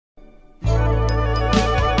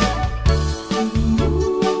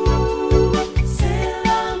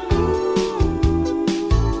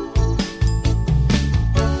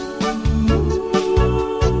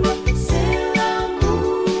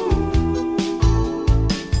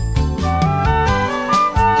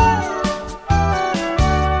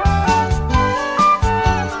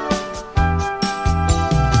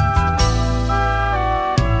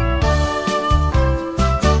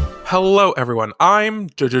Hello, everyone. I'm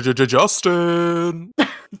Justin.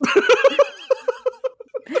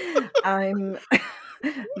 I'm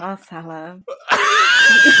Marcella.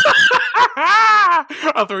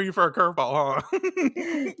 I'll throw you for a curveball,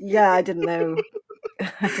 huh? Yeah, I didn't know.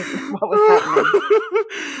 I didn't know what was happening.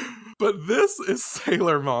 But this is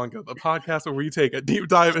Sailor Manga, the podcast where we take a deep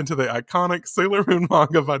dive into the iconic Sailor Moon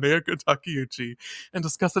manga by Naoko Takeuchi and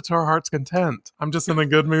discuss it to our heart's content. I'm just in a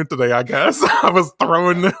good mood today, I guess. I was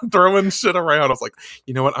throwing shit around. I was like,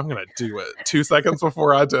 you know what? I'm going to do it. 2 seconds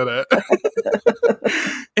before I did it.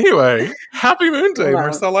 Anyway, happy Moon Day, Wow.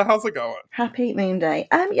 Marcella. How's it going? Happy Moon Day.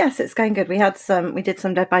 Yes, it's going good. We did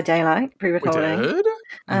some Dead by Daylight pre-recording. We did?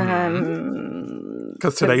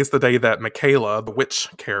 Because today's the day that Michaela, the witch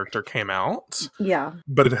character, came out. Yeah.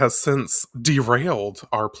 But it has since derailed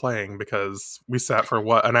our playing because we sat for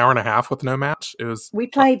an hour and a half with no match. We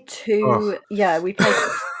played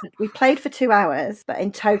we played for 2 hours, but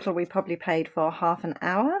in total we probably played for half an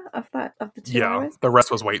hour of the 2 hours. The rest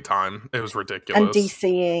was wait time. It was ridiculous. And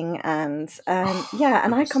DCing and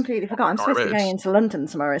and I completely forgot. I'm supposed to be going into London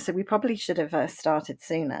tomorrow, so we probably should have started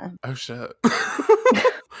sooner. Oh shit.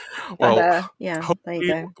 Well, there you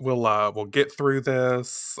go. We'll get through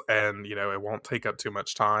this, and it won't take up too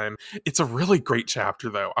much time. It's a really great chapter,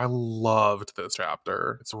 though. I loved this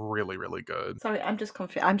chapter. It's really, really good. Sorry, I'm just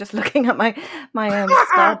confused. I'm just looking at my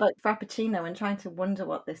Starbucks Frappuccino and trying to wonder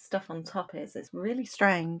what this stuff on top is. It's really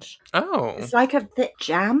strange. Oh, it's like a thick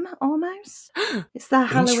jam almost. It's the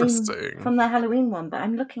Halloween from the Halloween one, but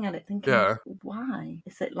I'm looking at it thinking, why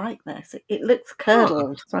is it like this? It looks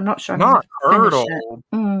curdled, so I'm not sure. Not curdled.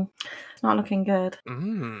 It's not looking good.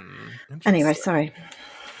 Anyway, sorry.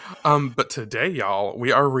 But today, y'all,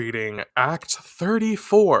 we are reading Act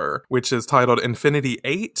 34, which is titled Infinity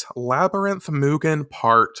 8, Labyrinth Mugen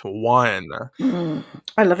Part 1.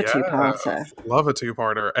 I love a two-parter. Love a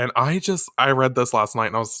two-parter. And I read this last night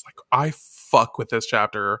and I was like, I fuck with this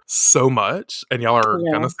chapter so much, and y'all are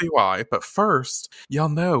gonna see why. But first, y'all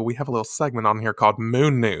know we have a little segment on here called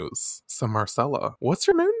Moon News. So Marcella, what's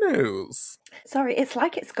your moon news? Sorry, it's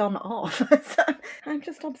like it's gone off. I'm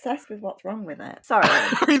just obsessed with what's wrong with it. Sorry.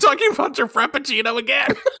 Are you talking about your Frappuccino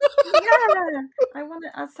again? Yeah.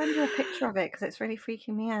 I'll send you a picture of it because it's really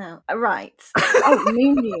freaking me out. Right. Oh,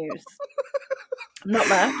 moon news. Not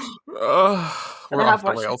much. We're off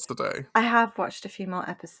the rails today. I have watched a few more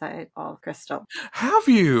episodes of Crystal. Have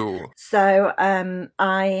you? So,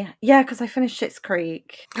 because I finished Schitt's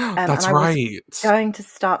Creek. That's and right. I was going to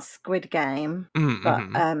start Squid Game,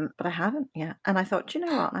 but I haven't yet. And I thought, do you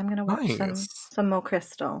know what? I'm going to watch some more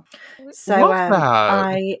Crystal. So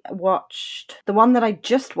I watched the one that I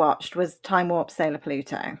just watched was Time Warp Sailor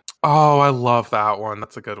Pluto. Oh, I love that one.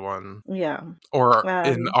 That's a good one. Yeah. Or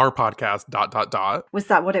in our podcast, ... Was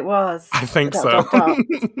that what it was? I think so.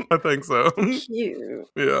 I think so. Cute.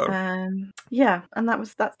 Yeah. And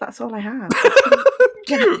that's all I have.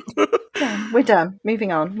 Cute. Yeah, we're done.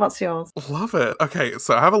 Moving on. What's yours? Love it. Okay,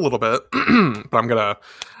 so I have a little bit, but I'm gonna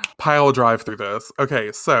pile drive through this.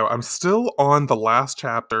 Okay, so I'm still on the last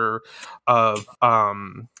chapter of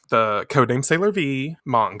the Codename Sailor V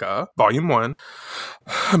manga, volume 1.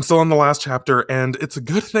 I'm still on the last chapter, and it's a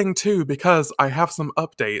good thing too, because I have some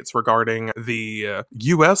updates regarding the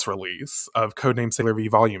US release of Codename Sailor V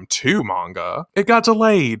volume 2 manga. It got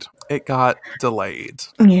delayed.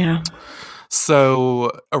 Yeah.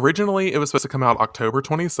 So originally it was supposed to come out October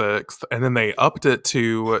 26th, and then they upped it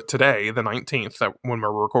to today, the 19th, when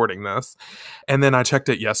we're recording this. And then I checked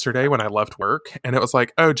it yesterday when I left work, and it was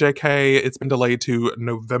like, oh, JK, it's been delayed to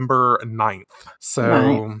November 9th.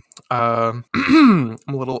 So I'm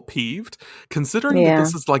a little peeved, considering that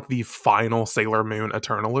this is like the final Sailor Moon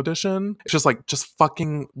Eternal edition. It's just like,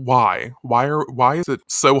 fucking why? Why is it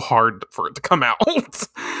so hard for it to come out?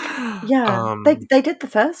 Yeah, they did the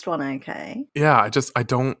first one okay. Yeah, I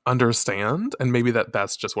don't understand, and maybe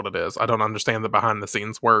that's just what it is. I don't understand the behind the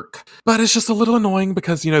scenes work, but it's just a little annoying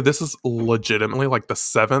because this is legitimately like the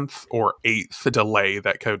 7th or 8th delay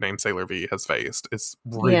that Codename Sailor V has faced. It's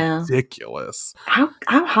ridiculous. How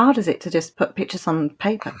hard is it to just put pictures on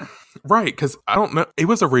paper? Right, because I don't know. It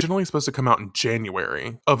was originally supposed to come out in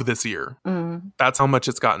January of this year. That's how much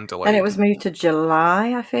it's gotten delayed. And it was moved to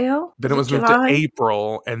July, I feel. Then it was moved to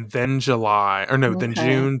April, and then July, or no, then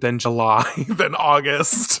June, then July, then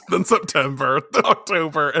August, then September, then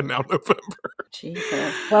October, and now November.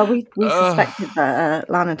 Jesus. Well, we suspected that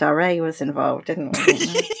Lana Del Rey was involved, didn't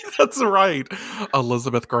we? That's right.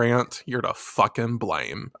 Elizabeth Grant, you're to fucking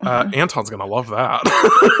blame. Anton's gonna love that.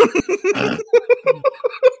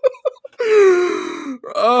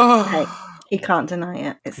 Hey, You can't deny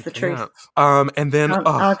it. It's the truth. And then can't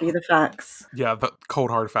argue the facts. Yeah, the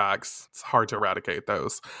cold hard facts. It's hard to eradicate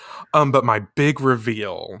those. But my big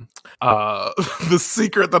reveal, the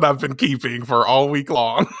secret that I've been keeping for all week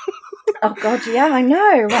long. Oh God, yeah, I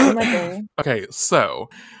know. What am I doing? Okay, so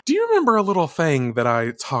do you remember a little thing that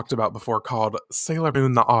I talked about before called Sailor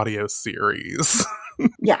Moon the audio series?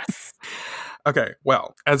 Yes. Okay,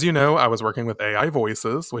 well, as you know, I was working with AI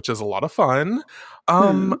voices, which is a lot of fun.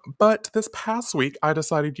 But this past week, I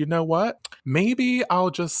decided, you know what? Maybe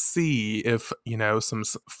I'll just see if, some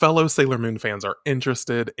fellow Sailor Moon fans are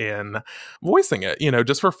interested in voicing it,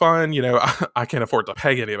 just for fun. I can't afford to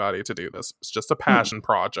pay anybody to do this. It's just a passion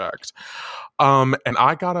project. And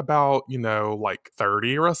I got about,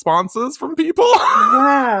 30 responses from people.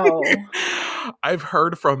 Wow. I've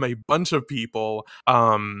heard from a bunch of people.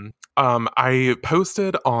 I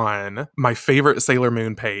posted on my favorite Sailor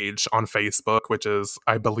Moon page on Facebook, which is,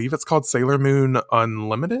 I believe it's called Sailor Moon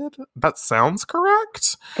Unlimited. That sounds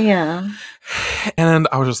correct. Yeah. And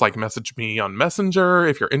I was just like, message me on Messenger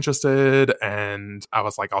if you're interested. And I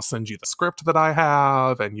was like, I'll send you the script that I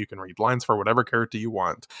have, and you can read lines for whatever character you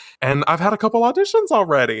want. And I've had a couple auditions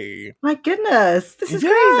already. My goodness, this is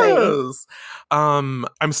crazy.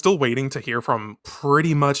 I'm still waiting to hear from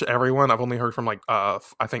pretty much everyone. I've only heard from I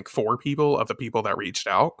think 4 people of the people that reached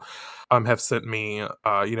out have sent me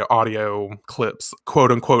audio clips,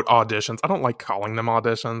 quote unquote auditions. I don't like calling them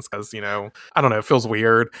auditions because I don't know, it feels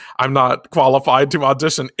weird. I'm not qualified to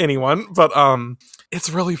audition anyone, but it's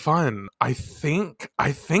really fun. I think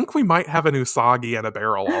we might have an Usagi in a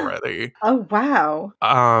barrel already. Oh wow.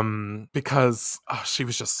 Because she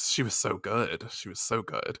was so good. She was so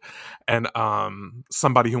good. And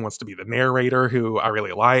somebody who wants to be the narrator who I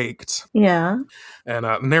really liked. Yeah. And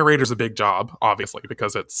narrator's a big job, obviously,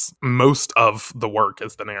 because it's most of the work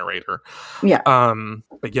is the narrator. Yeah.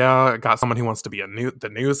 But yeah, I got someone who wants to be the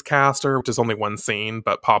newscaster, which is only one scene,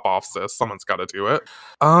 but pop off sis, someone's got to do it.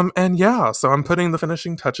 And yeah, so I'm putting the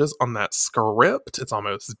finishing touches on that script. It's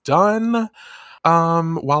almost done.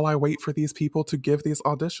 While I wait for these people to give these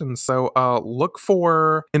auditions. So look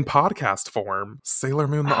for, in podcast form, Sailor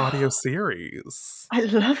Moon the audio series. I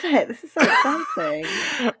love it. This is so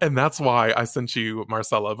exciting. And that's why I sent you,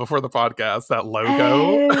 Marcella, before the podcast, that logo.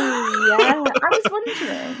 Oh, yeah. I was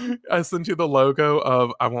wondering. I sent you the logo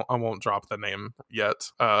of, I won't drop the name yet.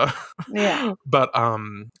 Yeah. But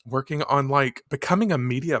working on becoming a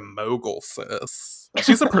media mogul, sis.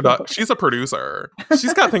 She's a producer.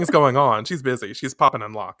 She's got things going on. She's busy. She's popping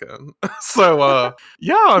and locking. So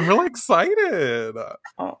yeah, I'm really excited.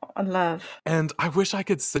 Oh, I love. And I wish I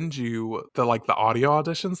could send you the audio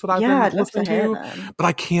auditions that I've been listening to, but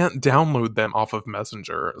I can't download them off of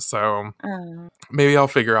Messenger. So maybe I'll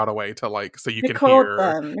figure out a way to so you can hear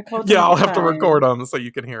them. Yeah, I'll have to record them so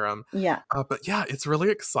you can hear them. Yeah. But yeah, it's really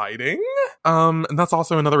exciting. And that's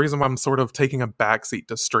also another reason why I'm sort of taking a backseat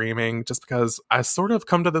to streaming, just because I sort of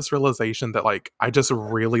come to this realization that I just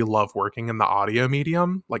really love working in the audio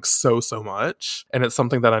medium so much, and it's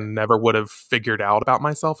something that I never would have figured out about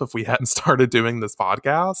myself if we hadn't started doing this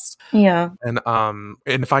podcast. Yeah. And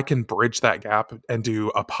if I can bridge that gap and do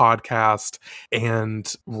a podcast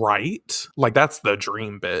and write, that's the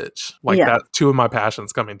dream, bitch. That's 2 of my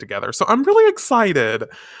passions coming together. So I'm really excited.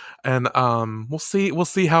 And we'll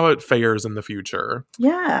see how it fares in the future.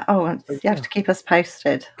 Yeah. Oh, you have to keep us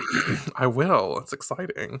posted. I will. It's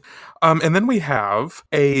exciting. And then we have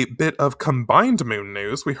a bit of combined Moon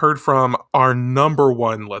news. We heard from our number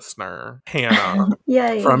 1 listener, Hannah,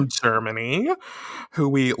 from Germany, who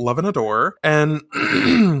we love and adore. And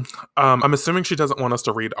I'm assuming she doesn't want us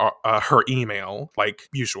to read her email like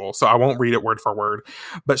usual, so I won't read it word for word.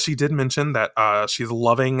 But she did mention that she's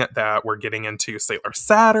loving that we're getting into Sailor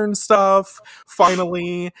Saturn stuff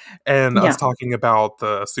finally, and us talking about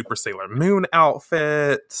the Super Sailor Moon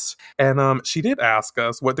outfit. And she did ask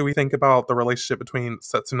us, what do we think about the relationship between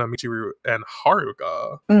Setsuna Michiru and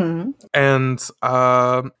Haruka? And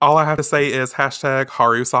all I have to say is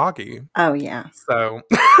 #Harusagi. Oh yeah. So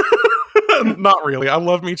not really. I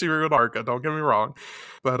love Michiru and Haruka, don't get me wrong.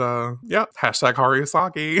 But yeah,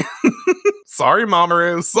 #Harusagi. Sorry,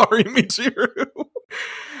 Mamoru. Sorry, Michiru.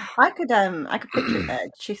 I could picture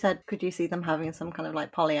it. She said, could you see them having some kind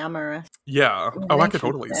of polyamorous? Yeah. Oh, I could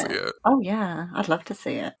totally see it. Oh, yeah. I'd love to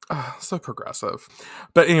see it. So progressive.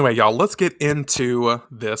 But anyway, y'all, let's get into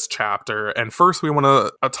this chapter. And first, we want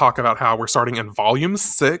to talk about how we're starting in Volume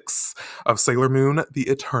 6 of Sailor Moon, the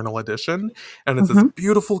Eternal Edition. And it's this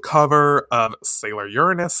beautiful cover of Sailor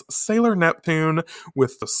Uranus, Sailor Neptune,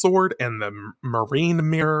 with the sword and the marine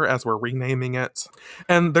mirror, as we're renaming it.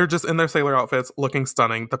 And they're just in their sailor outfits, looking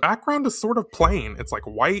stunning. The background is sort of plain. It's like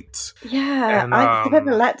white. Yeah, it's a bit of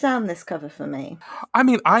a letdown, this cover for me. I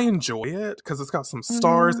mean, I enjoy it because it's got some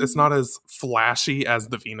stars. It's not as flashy as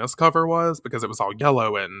the Venus cover was because it was all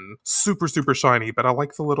yellow and super, super shiny. But I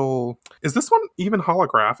like the little... Is this one even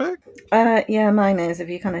holographic? Yeah, mine is, if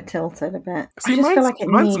you kind of tilt it a bit. See, I just feel like it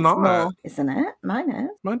needs not. More. Isn't it? Mine is.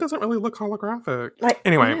 Mine doesn't really look holographic.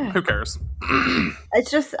 Anyway, who cares? I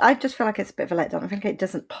just feel like it's a bit of a letdown. I think it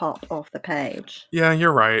doesn't pop off the page. Yeah,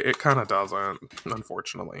 you're right. It kind of doesn't,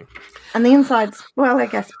 unfortunately. And the inside's, well, I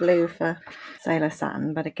guess blue for Sailor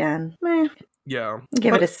Saturn, but again, meh. Yeah.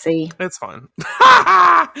 Give it a C. It's fine.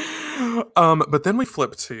 But then we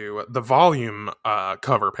flip to the volume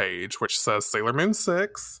cover page, which says Sailor Moon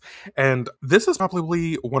 6. And this is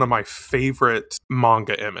probably one of my favorite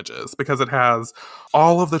manga images because it has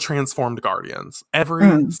all of the transformed Guardians.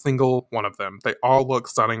 Every single one of them. They all look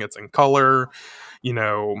stunning. It's in color. You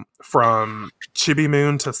know, from Chibi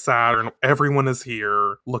Moon to Saturn, everyone is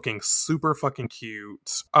here looking super fucking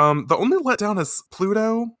cute. The only letdown is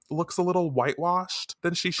Pluto looks a little whitewashed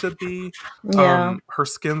than she should be. Yeah. Her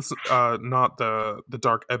skin's not the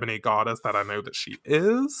dark ebony goddess that I know that she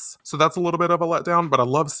is. So that's a little bit of a letdown, but I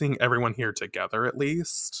love seeing everyone here together at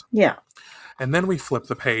least. Yeah. And then we flip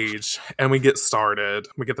the page and we get started.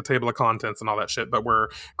 We get the table of contents and all that shit, but we're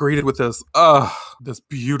greeted with this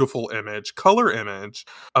beautiful image, color image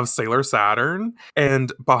of Sailor Saturn.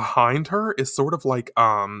 And behind her is sort of like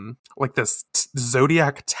this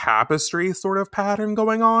zodiac tapestry sort of pattern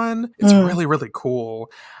going on. It's really, really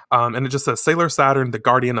cool. And it just says, Sailor Saturn, the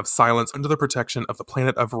guardian of silence under the protection of the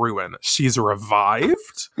planet of ruin. She's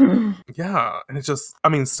revived? Yeah. And it's just, I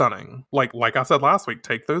mean, stunning. Like I said last week,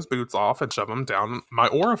 take those boots off and shove them down my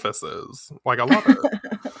orifices. Like, I love it.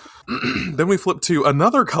 Then we flip to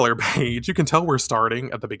another color page. You can tell we're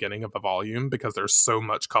starting at the beginning of the volume because there's so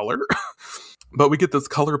much color. But we get this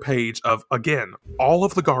color page of, again, all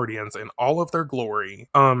of the Guardians in all of their glory.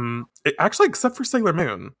 Actually, except for Sailor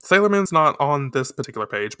Moon. Sailor Moon's not on this particular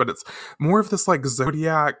page, but it's more of this like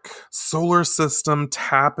zodiac solar system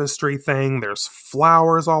tapestry thing. There's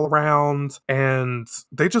flowers all around, and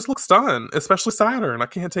they just look stunned, especially Saturn. I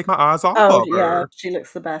can't take my eyes off of her. Yeah, she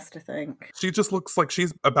looks the best, I think. She just looks like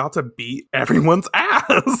she's about to beat everyone's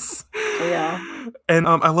ass. Yeah. And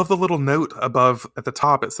I love the little note above at the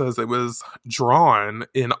top. It says it was drawn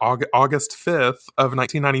in August 5th of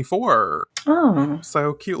 1994. Oh.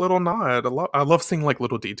 So cute little nod. I love seeing like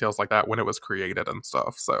little details like that when it was created and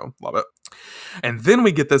stuff. So love it. And then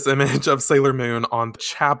we get this image of Sailor Moon on the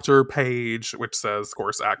chapter page, which says, of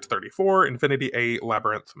course, Act 34, Infinity 8,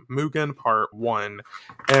 Labyrinth Mugen, Part 1.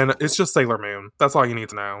 And it's just Sailor Moon. That's all you need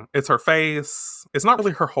to know. It's her face. It's not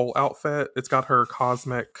really her whole outfit. It's got her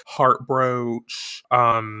cosmic heart brooch,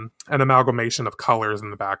 an amalgamation of colors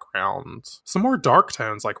in the background. Some more dark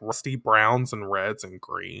tones like rusty browns and reds and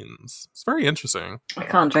greens. It's very interesting. I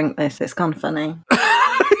can't drink this. It's gone funny.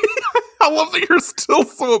 I love that you're still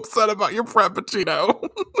so upset about your Frappuccino.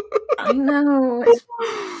 I know.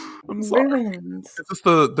 It's ruined. Is this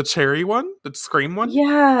the cherry one? The Scream one?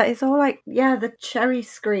 Yeah, it's all like, the cherry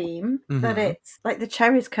Scream, but it's like the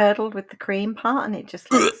cherry's curdled with the cream part and it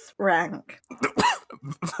just looks rank.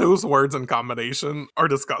 Those words in combination are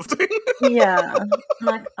disgusting. Yeah.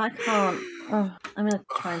 I can't. Oh, I'm going to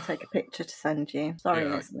try and take a picture to send you. Sorry,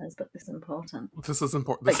 listeners, but this is important. This is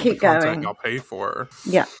important. But keep going. I'll pay for.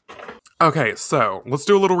 Yeah. Okay, so let's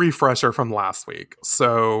do a little refresher from last week.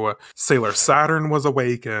 So Sailor Saturn was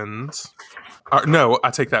awakened. No,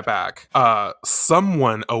 I take that back.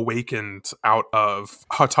 Someone awakened out of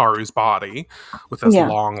Hataru's body with this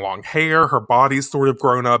long hair. Her body's sort of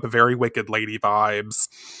grown up, very Wicked Lady vibes.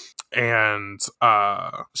 And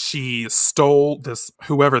she stole this,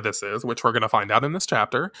 whoever this is, which we're going to find out in this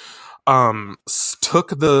chapter,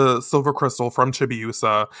 took the silver crystal from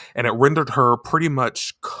Chibiusa, and it rendered her pretty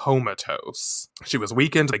much comatose. She was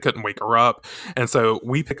weakened, they couldn't wake her up, and so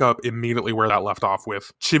we pick up immediately where that left off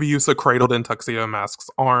with Chibiusa cradled in Tuxedo Mask's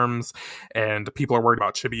arms, and people are worried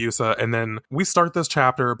about Chibiusa, and then we start this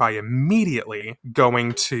chapter by immediately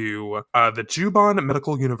going to the Juban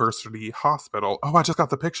Medical University Hospital. Oh, I just got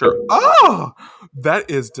the picture. Oh! That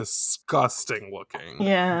is disgusting looking.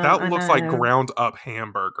 Yeah, that looks like ground up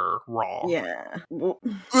hamburger raw. Yeah.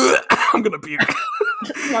 I'm gonna puke.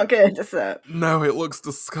 It's not good, is it? No, it looks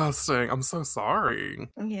disgusting. I'm so sorry.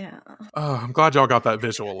 Yeah. Oh, I'm glad y'all got that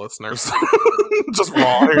visual, listeners. Just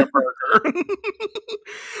raw hamburger.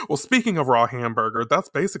 Well, speaking of raw hamburger, that's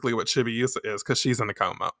basically what Chibiusa is, because she's in a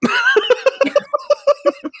coma.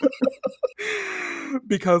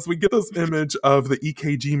 Because we get this image of the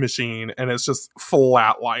EKG machine and it's just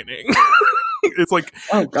flatlining. It's like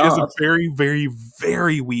oh, she has a God. very, very,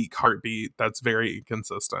 very weak heartbeat that's very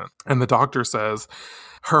inconsistent. And the doctor says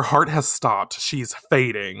her heart has stopped. She's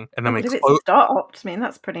fading. And then if it stopped, I mean,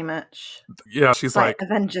 that's pretty much... Yeah, she's like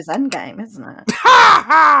Avengers Endgame, isn't it?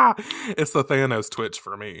 It's the Thanos twitch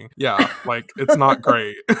for me. Yeah, like, it's not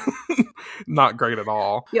great. Not great at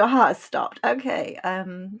all. Your heart has stopped. Okay,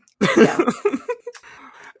 yeah.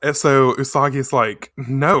 And so Usagi's like,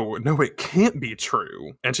 no, it can't be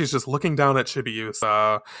true. And she's just looking down at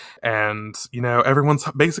Chibiusa, and, you know, everyone's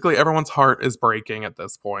heart is breaking at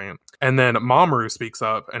this point. And then Mamoru speaks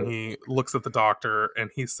up, and he looks at the doctor, and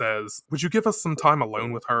he says, would you give us some time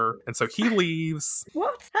alone with her? And so he leaves.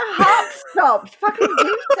 What? Her heart stopped. Fucking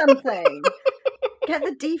do something. Get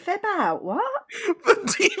the defib out. What? The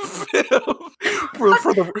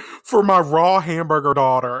defib for my raw hamburger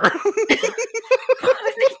daughter. What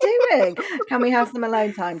are they doing? Can we have some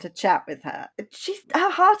alone time to chat with her?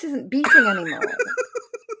 Her heart isn't beating anymore.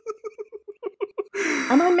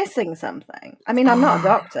 Am I missing something? I mean, I'm not a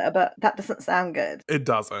doctor, but that doesn't sound good. It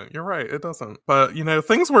doesn't. You're right. It doesn't. But, you know,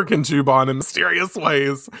 things work in Juban in mysterious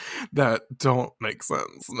ways that don't make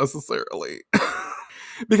sense necessarily.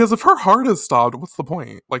 Because if her heart is stopped, what's the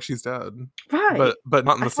point? Like, she's dead. Right. But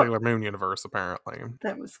not in the Sailor Moon universe, apparently.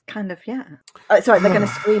 That was kind of, yeah. Sorry, they're going to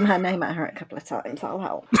scream her name at her a couple of times. That'll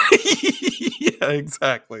help. Yeah,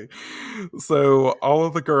 exactly. So all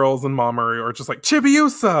of the girls in Mamoru are just like,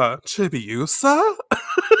 Chibiusa! Chibiusa?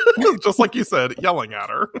 Just like you said, yelling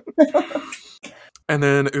at her. And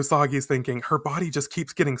then Usagi's thinking, her body just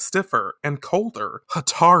keeps getting stiffer and colder.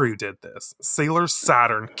 Hataru did this. Sailor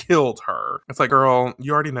Saturn killed her. It's like, girl,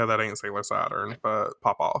 you already know that ain't Sailor Saturn, but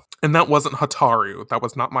pop off. And that wasn't Hataru. That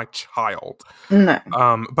was not my child. No.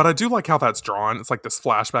 But I do like how that's drawn. It's like this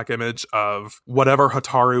flashback image of whatever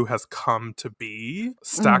Hataru has come to be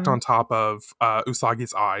stacked on top of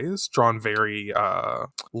Usagi's eyes, drawn very, I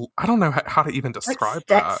don't know how to even describe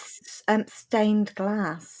that. Stained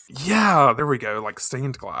glass. Yeah, there we go. Like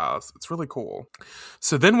stained glass. It's really cool.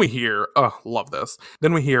 So then we hear, love this.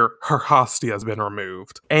 Then we hear her hostia has been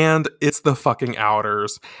removed. And it's the fucking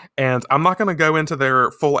outers. And I'm not going to go into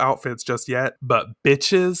their full outfits just yet, but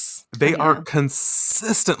bitches, they are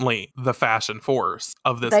consistently the fashion force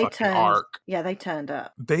of this arc. Yeah, they turned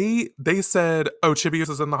up. They said, oh,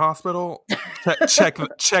 Chibiusa is in the hospital? check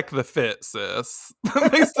the fit, sis.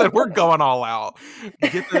 They said, we're going all out.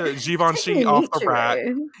 Get the Givenchy off the rack.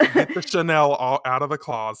 Get the Chanel out of the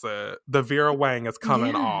closet. The Vera Wang is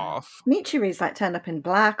coming off. Michiru's like turned up in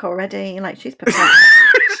black already. Like, she's prepared.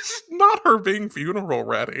 Not her being funeral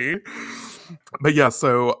ready. But yeah,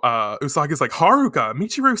 so Usagi's like, Haruka,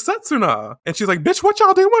 Michiru Setsuna. And she's like, bitch, what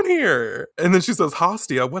y'all doing here? And then she says,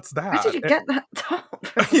 hostia, what's that? Where did you get that top?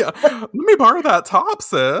 Yeah, let me borrow that top,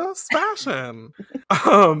 sis. Fashion.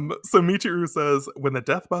 So Michiru says, when the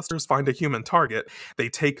Deathbusters find a human target, they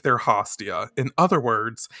take their hostia. In other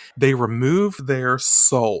words, they remove their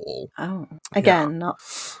soul. Oh, again,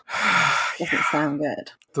 doesn't sound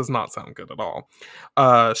good. Does not sound good at all.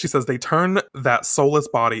 She says they turn that soulless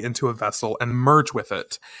body into a vessel and merge with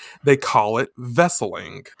it. They call it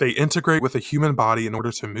vesseling. They integrate with a human body in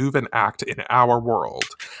order to move and act in our world.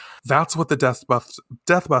 That's what the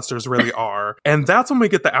Deathbusters really are. And that's when we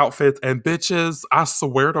get the outfits. And bitches, I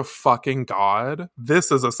swear to fucking God,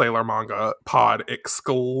 this is a Sailor Manga pod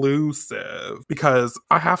exclusive. Because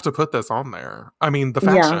I have to put this on there. I mean, the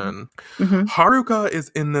fashion. Yeah. Mm-hmm. Haruka is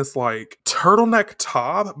in this like turtleneck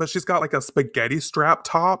top, but she's got like a spaghetti strap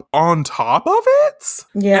top on top of it.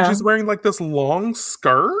 Yeah. And she's wearing like this long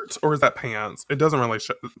skirt. Or is that pants? It doesn't really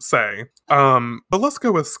say. But let's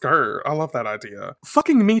go with skirt. I love that idea.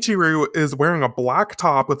 Fucking Michiru is wearing a black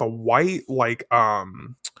top with a white, like, I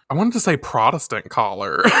wanted to say Protestant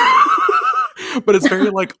collar. But it's very,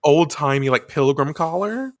 like, old-timey, like, pilgrim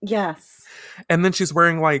collar. Yes. And then she's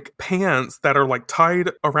wearing, like, pants that are, like,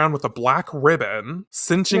 tied around with a black ribbon,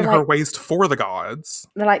 cinching her waist for the gods.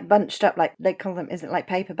 They're, like, bunched up, like, they call them, is it, like,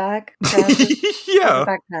 paper bag? Yeah. Paper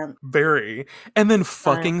bag pants. Very. And then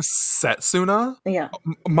fucking Setsuna. Yeah.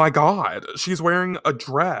 My God. She's wearing a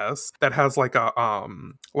dress that has, like a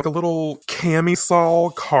little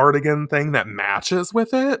camisole cardigan thing that matches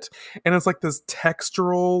with it. And it's, like, this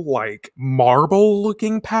textural, like,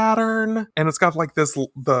 marble-looking pattern. And it's got, like, this,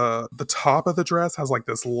 the top of the dress has like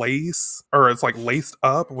this lace, or it's like laced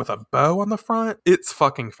up with a bow on the front. It's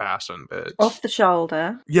fucking fashion, bitch. Off the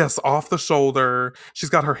shoulder. Yes, off the shoulder. She's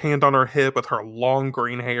got her hand on her hip with her long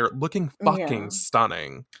green hair, looking fucking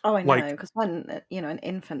stunning. Oh, I know, because when, an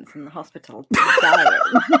infant's in the hospital dying.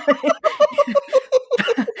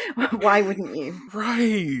 Why wouldn't you?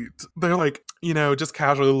 Right. They're like, just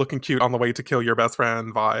casually looking cute on the way to kill your best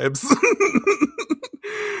friend vibes.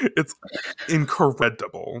 It's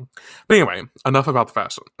incredible. But anyway, enough about the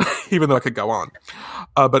fashion, even though I could go on.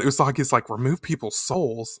 But Usagi's like, remove people's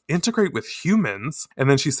souls, integrate with humans. And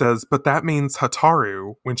then she says, but that means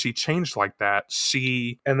Hotaru, when she changed like that,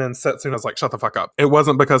 and then Setsuna's like, shut the fuck up. It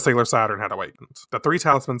wasn't because Sailor Saturn had awakened. The 3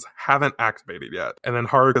 talismans haven't activated yet. And then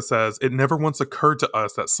Haruka says, it never once occurred to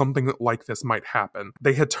us that something like this might happen.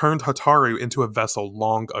 They had turned Hotaru into a vessel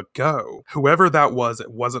long ago. Whoever that was,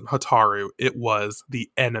 it wasn't Hotaru, it was the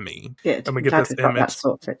enemy. Good. And we get this image.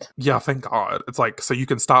 Yeah, thank God. It's like, so you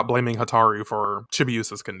can stop blaming Hotaru for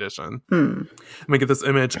Chibiusa's condition. And we get this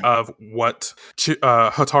image of what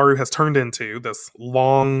Hotaru has turned into, this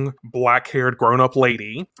long, black-haired, grown-up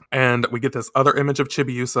lady. And we get this other image of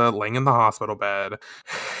Chibiusa laying in the hospital bed.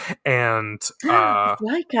 And it's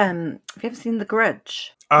like, have you ever seen The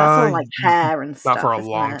Grudge? That's all like hair and stuff. Not for a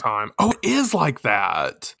long time. Oh, it is like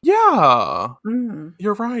that. Yeah.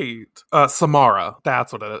 You're right. Samara.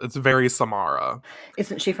 That's what it is. It's very Samara.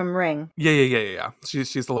 Isn't she from Ring? Yeah.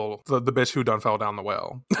 She's the bitch who done fell down the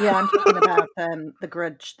well. Yeah, I'm talking about The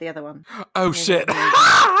Grudge, the other one. Oh, shit.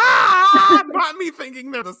 Not me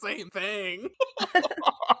thinking they're the same thing.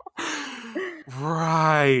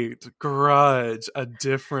 Right. Grudge, a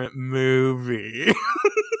different movie.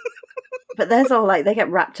 But there's all like, they get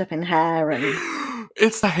wrapped up in hair and...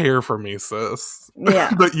 It's the hair for me, sis.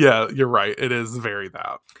 Yeah. But yeah, you're right. It is very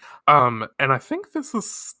that. And I think this is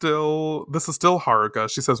still Haruka.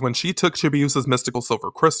 She says when she took Chibiusa's mystical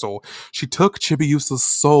silver crystal, she took Chibiusa's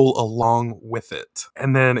soul along with it.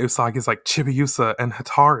 And then Usagi's like, Chibiusa and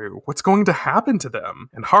Hotaru, what's going to happen to them?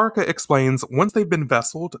 And Haruka explains, once they've been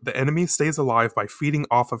vesseled, the enemy stays alive by feeding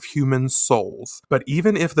off of human souls. But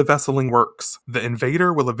even if the vesseling works, the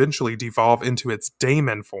invader will eventually devolve into its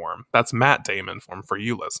daemon form. That's Matt Damon form for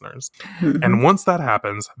you listeners. And once that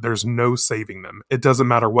happens, there's no saving them. It doesn't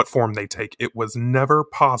matter what form they take. It was never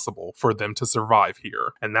possible for them to survive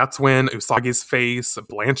here. And that's when Usagi's face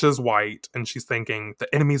blanches white and she's thinking,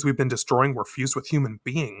 the enemies we've been destroying were fused with human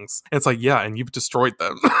beings. And it's like, yeah, and you've destroyed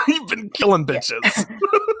them. You've been killing bitches.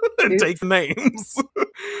 And take names.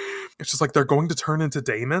 It's just like they're going to turn into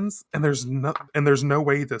daemons and there's no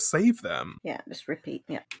way to save them. Yeah, just repeat.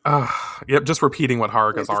 Yeah. Yep, just repeating what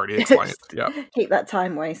Haruka's already explained. Yeah. Keep that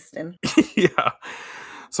time wasting. Yeah.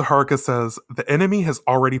 So Haruka says, the enemy has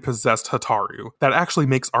already possessed Hotaru. That actually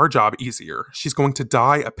makes our job easier. She's going to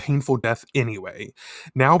die a painful death anyway.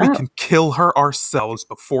 Now we can kill her ourselves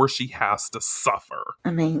before she has to suffer.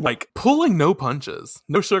 I mean... like, pulling no punches.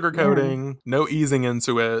 No sugarcoating. No easing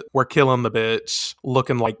into it. We're killing the bitch.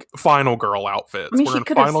 Looking like Final Girl outfits. We're in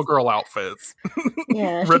Final Girl outfits.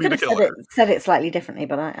 Yeah, ready to kill her. Said it slightly differently,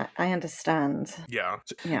 but I understand. Yeah.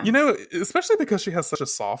 Especially because she has such a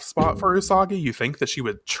soft spot for Usagi, you think that she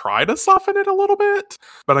would try to soften it a little bit,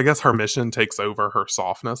 but I guess her mission takes over her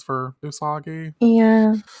softness for Usagi.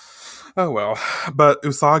 Yeah. Oh well. But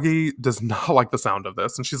Usagi does not like the sound of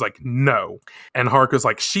this, and she's like, no. And Haruka's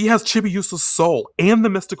like, she has Chibiusa's soul and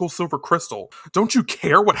the mystical silver crystal. Don't you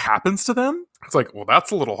care what happens to them? It's like, well,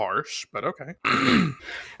 that's a little harsh, but okay.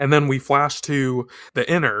 And then we flash to the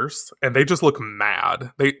inners, and they just look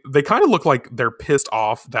mad. They kind of look like they're pissed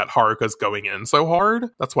off that Haruka's going in so hard.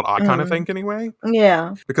 That's what I kind of think anyway.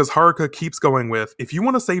 Yeah. Because Haruka keeps going with, if you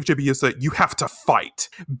want to save Chibiusa, you have to fight.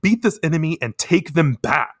 Beat this enemy and take them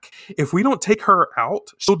back. If we don't take her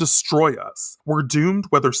out, she'll destroy us. We're doomed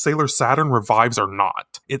whether Sailor Saturn revives or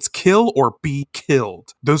not. It's kill or be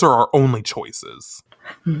killed. Those are our only choices.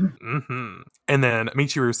 And then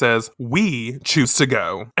Michiru says, we choose to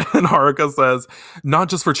go. And Haruka says, not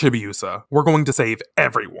just for Chibiusa. We're going to save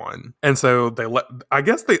everyone. And so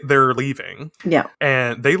they're leaving. Yeah.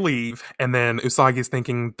 And they leave. And then Usagi's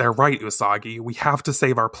thinking, they're right, Usagi. We have to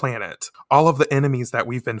save our planet. All of the enemies that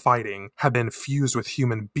we've been fighting have been fused with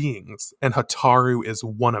human beings. And Hotaru is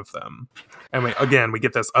one of them. And we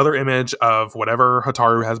get this other image of whatever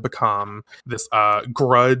Hotaru has become. This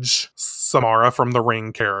grudge Samara from the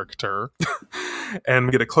Ring character. And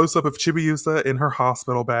we get a close-up of Chibiusa in her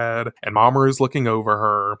hospital bed, and Mamoru's looking over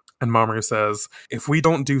her, and Mamoru says, if we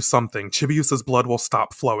don't do something, Chibiusa's blood will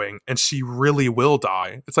stop flowing, and she really will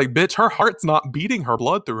die. It's like, bitch, her heart's not beating her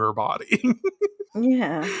blood through her body.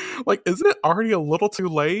 Yeah. Like, isn't it already a little too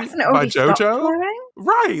late by JoJo?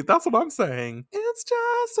 Right, that's what I'm saying. It's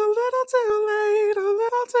just a little too late, a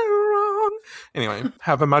little too wrong. Anyway,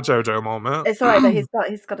 having my JoJo moment. It's alright though,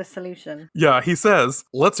 he's got a solution. Yeah, he says,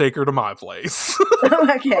 let's take her to my place.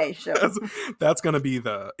 Okay, sure. That's going to be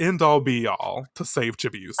the end-all be-all to save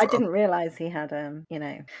Chibiusa. I didn't realize he had,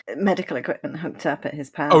 medical equipment hooked up at his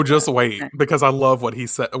palace. Oh, just wait, because I love what he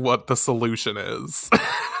said, what the solution is.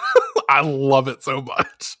 I love it so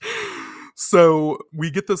much. So we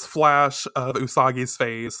get this flash of Usagi's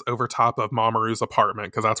face over top of Mamoru's apartment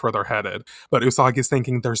because that's where they're headed. But Usagi's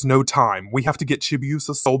thinking there's no time. We have to get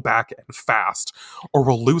Chibiusa's soul back and fast or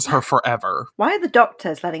we'll lose her forever. Why are the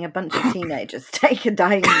doctors letting a bunch of teenagers take a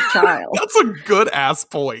dying child? That's a good ass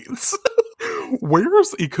point.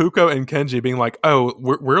 Where's Ikuko and Kenji being like, oh,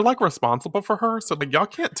 we're like responsible for her, so like y'all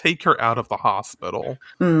can't take her out of the hospital.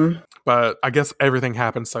 But I guess everything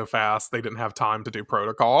happened so fast they didn't have time to do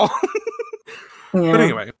protocol. Yeah. But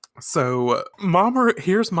anyway, so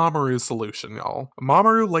here's Mamoru's solution, y'all.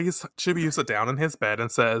 Mamoru lays Chibiusa down in his bed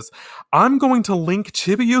and says, I'm going to link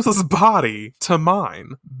Chibiusa's body to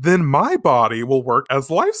mine. Then my body will work as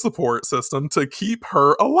life support system to keep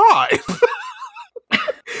her alive.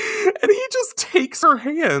 And he just takes her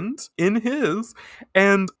hand in his,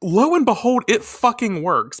 and lo and behold, it fucking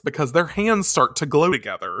works because their hands start to glow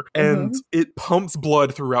together, and it pumps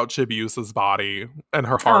blood throughout Chibiusa's body, and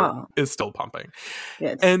her heart is still pumping.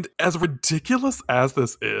 Yes. And as ridiculous as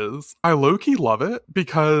this is, I low-key love it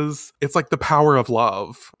because it's like the power of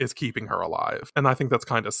love is keeping her alive, and I think that's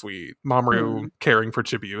kind of sweet. Mamoru caring for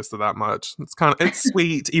Chibiusa that much. It's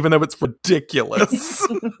sweet, even though it's ridiculous.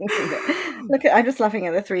 Look, I'm just laughing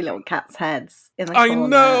at the three little cats' heads in the corner. I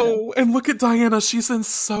know, and look at Diana. She's in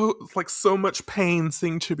so much pain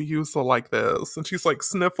seeing Chibiusa like this, and she's like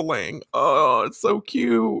sniffling. Oh, it's so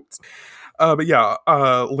cute. But yeah,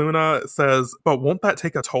 Luna says, but won't that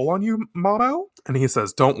take a toll on you, Mamo? And he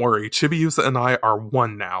says, don't worry, Chibiusa and I are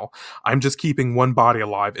one now. I'm just keeping one body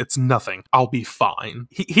alive. It's nothing. I'll be fine.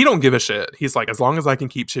 He don't give a shit. He's like, as long as I can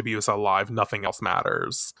keep Chibiusa alive, nothing else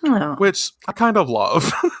matters. Oh. Which I kind of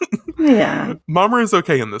love. Yeah. Mamoru's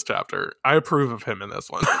okay in this chapter. I approve of him in this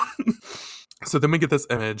one. So then we get this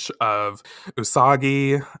image of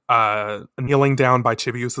Usagi kneeling down by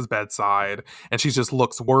Chibiusa's bedside, and she just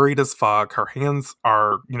looks worried as fuck. Her hands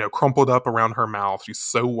are, crumpled up around her mouth. She's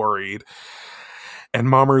so worried. And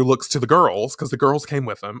Mamoru looks to the girls, because the girls came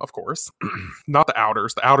with him, of course. Not the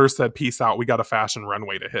outers. The outers said, peace out, we got a fashion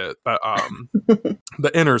runway to hit. But the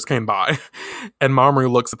inners came by. And Mamoru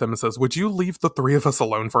looks at them and says, would you leave the three of us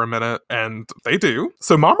alone for a minute? And they do.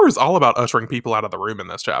 So Mamoru's all about ushering people out of the room in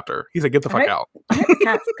this chapter. He said, get the fuck out. I hope the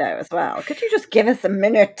cats go as well. Could you just give us a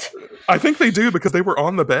minute? I think they do, because they were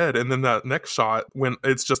on the bed. And then that next shot, when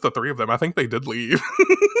it's just the three of them, I think they did leave.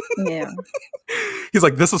 Yeah. He's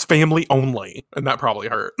like, this is family only. And that probably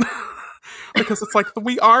hurt. Because it's like,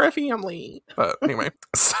 we are a family. But anyway,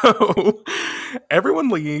 so everyone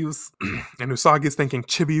leaves, and Usagi's thinking,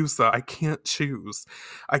 Chibiusa, I can't choose.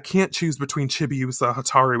 I can't choose between Chibiusa,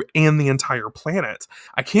 Hataru, and the entire planet.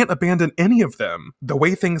 I can't abandon any of them. The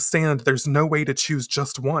way things stand, there's no way to choose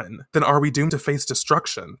just one. Then are we doomed to face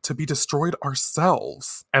destruction, to be destroyed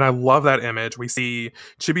ourselves? And I love that image. We see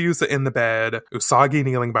Chibiusa in the bed, Usagi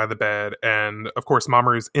kneeling by the bed, and of course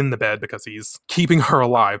Mamoru's in the bed because he's keeping her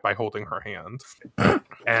alive by holding her hand.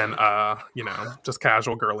 And just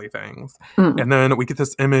casual girly things. And then we get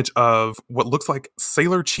this image of what looks like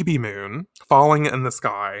Sailor Chibi Moon falling in the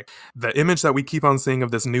sky, the image that we keep on seeing of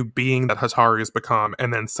this new being that Hataru's become,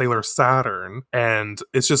 and then Sailor Saturn, and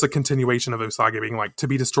it's just a continuation of Usagi being like, to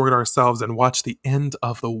be destroyed ourselves and watch the end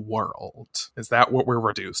of the world. Is that what we're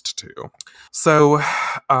reduced to? So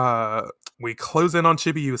we close in on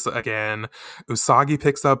Chibiusa again. Usagi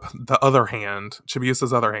picks up the other hand,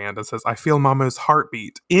 Chibiusa's other hand, and says, I feel Mamo's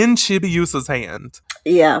heartbeat in Chibiusa's hand.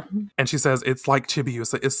 Yeah. And she says, it's like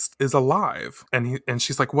Chibiusa is alive. And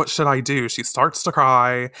she's like, what should I do? She starts to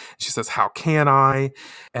cry. She says, how can I?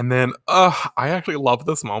 And then, I actually love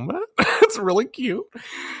this moment. It's really cute.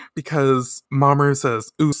 Because Mamoru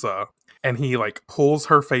says, Usa. And he pulls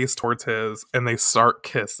her face towards his, and they start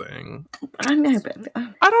kissing. I know, but I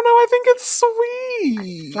don't know. I think it's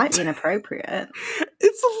sweet. Slightly inappropriate.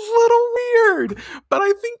 It's a little weird, but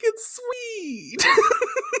I think it's sweet.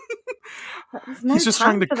 He's just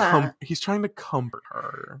trying to he's trying to comfort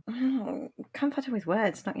her. Oh, comfort her with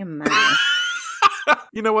words, not your mouth.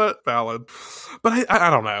 You know what? Valid. But I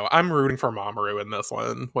don't know. I'm rooting for Mamoru in this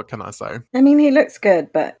one. What can I say? I mean, he looks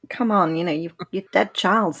good, but come on, your dead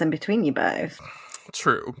child's in between you both.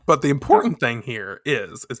 True. But the important thing here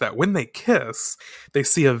is that when they kiss, they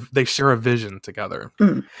share a vision together.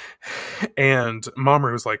 Mm. And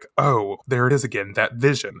Mamoru's like, oh, there it is again, that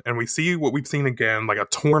vision. And we see what we've seen again, like a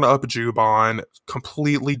torn up Juban,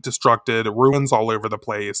 completely destructed, ruins all over the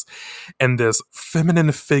place, and this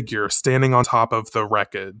feminine figure standing on top of the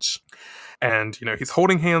wreckage. And, he's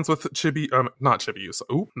holding hands with not Chibiusa.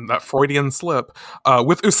 Ooh, that Freudian slip.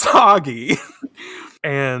 With Usagi.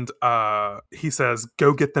 And he says,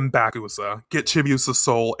 go get them back, Usa. Get Chibiusa's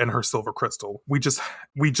soul and her silver crystal. We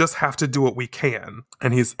just have to do what we can.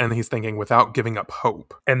 And he's thinking, without giving up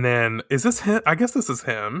hope. And then, is this him? I guess this is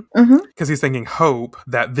him. Because he's thinking, hope,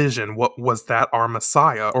 that vision, what was that our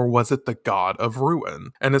Messiah? Or was it the god of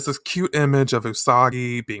ruin? And it's this cute image of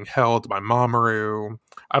Usagi being held by Mamoru.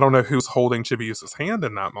 I don't know who's holding Chibiusa's hand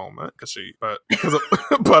in that moment,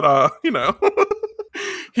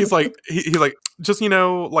 he's like, just,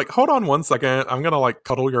 hold on one second. I'm gonna like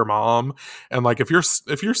cuddle your mom, and like if you're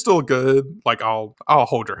still good, like I'll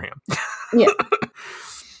hold your hand. Yeah.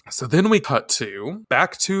 So then we cut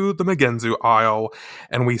back to the Megenzu Isle,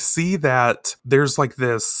 and we see that there's like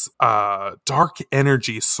this dark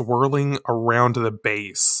energy swirling around the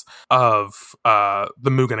base of the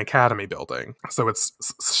Mugen Academy building. So it's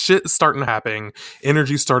shit starting to happen,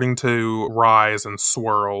 energy starting to rise and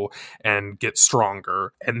swirl and get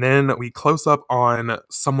stronger. And then we close up on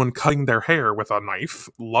someone cutting their hair with a knife.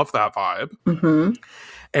 Love that vibe. Mm-hmm.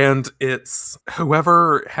 And it's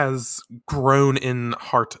whoever has grown in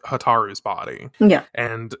Hataru's body. Yeah.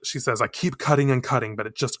 And she says, I keep cutting and cutting, but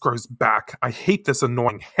it just grows back. I hate this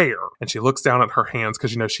annoying hair. And she looks down at her hands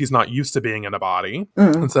because, she's not used to being in a body.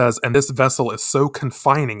 And says, and this vessel is so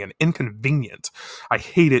confining and inconvenient. I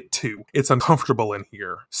hate it too. It's uncomfortable in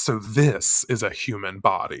here. So this is a human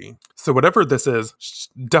body. So whatever this is,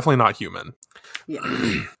 definitely not human. Yeah.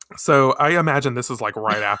 So I imagine this is like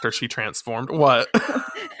right after she transformed. What?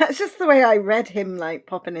 That's just the way I read him, like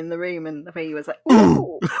popping in the room, and the way he was like,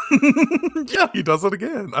 ooh. Yeah, he does it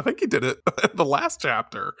again. I think he did it in the last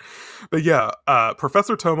chapter. But yeah,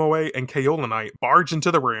 Professor Tomoe and Kaolinite barge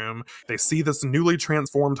into the room. They see this newly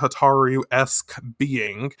transformed Hataru-esque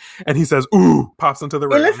being, and he says, ooh, pops into the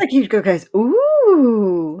room. It looks like he goes,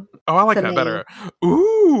 ooh. Oh, I like that better.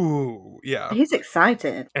 Ooh, yeah. He's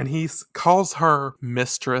excited. And he calls her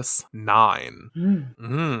Mistress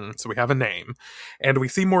 9. So we have a name. And we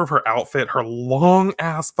see more of her outfit, her long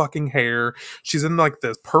ass fucking hair. She's in like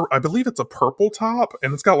this, I believe it's a purple top,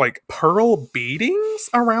 and it's got like pearl beadings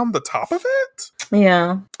around the top of it.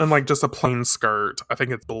 Yeah. And like just a plain skirt. I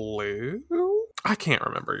think it's blue. I can't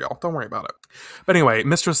remember, y'all. Don't worry about it. But anyway,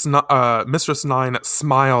 Mistress 9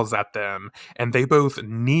 smiles at them, and they both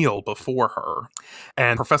kneel before her.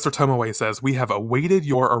 And Professor Tomoe says, we have awaited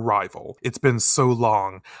your arrival. It's been so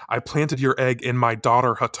long. I planted your egg in my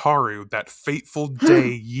daughter Hataru that fateful day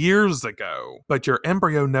years ago. But your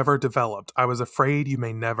embryo never developed. I was afraid you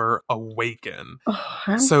may never awaken.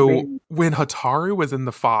 When Hataru was in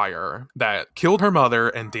the fire that killed her mother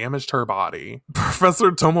and damaged her body, Professor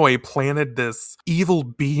Tomoe planted this evil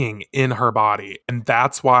being in her body, and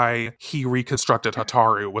that's why he reconstructed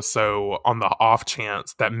Hataru, was so on the off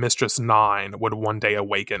chance that Mistress 9 would one day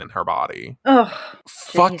awaken in her body. Oh,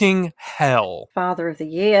 fucking hell. Father of the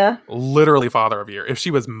year. Literally father of the year. If she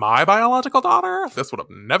was my biological daughter, this would have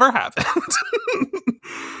never happened.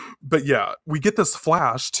 But yeah, we get this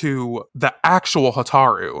flash to the actual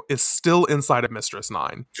Hataru is still inside of Mistress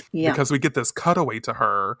 9. Yeah. Because we get this cutaway to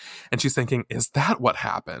her, and she's thinking, is that what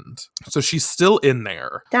happened? So she's still in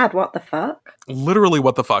there. Dad, what the fuck? Literally,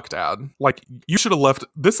 what the fuck, Dad? Like, you should have left.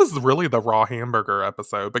 This is really the raw hamburger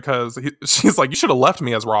episode, because she's like, you should have left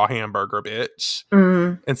me as raw hamburger, bitch.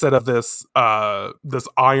 Instead of this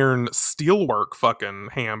iron steelwork fucking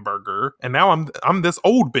hamburger. And now I'm this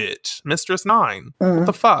old bitch, Mistress 9. What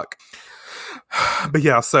the fuck? But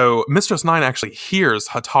yeah, so Mistress 9 actually hears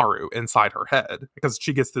Hataru inside her head, because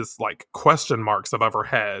she gets this like question marks above her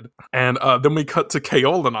head. And then we cut to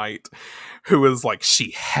Kaolinite, who is like,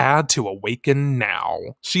 she had to awaken now.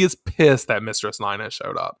 She is pissed that Mistress 9 has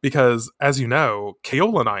showed up, because as you know,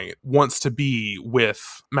 Kaolinite wants to be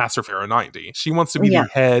with Master Pharaoh 90. She wants to be the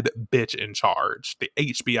head bitch in charge, the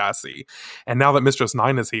HBIC. And now that Mistress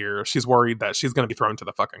 9 is here, she's worried that she's going to be thrown to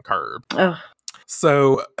the fucking curb. Ugh.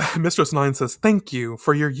 So Mistress 9 says, thank you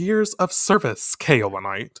for your years of service,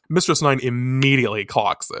 Kaolinite. Mistress 9 immediately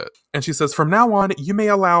clocks it. And she says, from now on, you may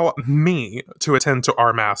allow me to attend to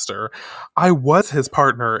our master. I was his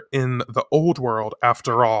partner in the old world,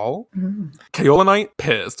 after all. Kaolinite,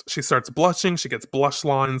 pissed. She starts blushing. She gets blush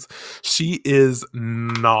lines. She is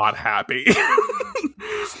not happy.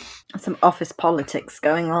 Some office politics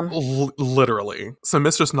going on. Literally. So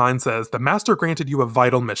Mistress Nine says, the Master granted you a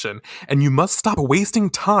vital mission, and you must stop wasting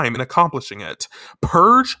time in accomplishing it.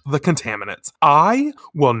 Purge the contaminants. I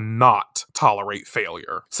will not tolerate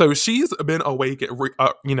failure. So she's been awakened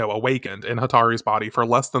in Hataru's body for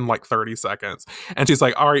less than like 30 seconds. And she's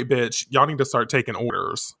like, all right, bitch, y'all need to start taking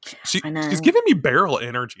orders. She's giving me barrel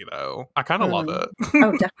energy, though. I kind of love it.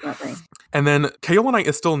 Oh, definitely. And then Kaolinite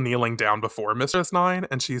is still kneeling down before Mistress Nine,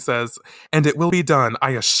 and she says, and it will be done,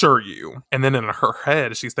 I assure you. And then in her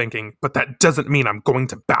head, she's thinking, but that doesn't mean I'm going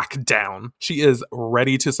to back down. She is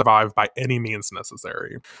ready to survive by any means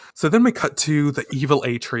necessary. So then we cut to the evil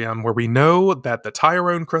atrium, where we know that the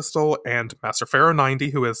Tyrone Crystal and Master Pharaoh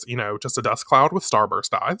 90, who is, just a dust cloud with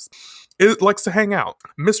starburst eyes, it likes to hang out.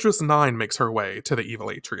 Mistress Nine makes her way to the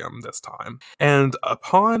evil atrium this time. And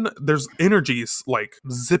there's energies like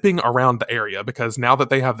zipping around the area, because now that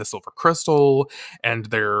they have the silver crystal and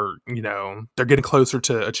they're getting closer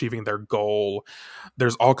to achieving their goal,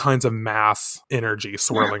 there's all kinds of mass energy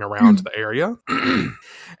swirling around the area.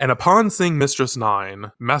 And upon seeing Mistress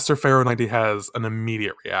Nine, Master Pharaoh 90 has an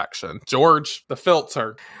immediate reaction. George, the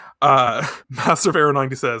filter. Master Pharaoh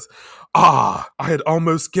 90 says, I had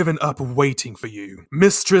almost given up waiting for you,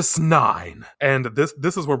 Mistress Nine. And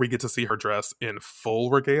this is where we get to see her dress in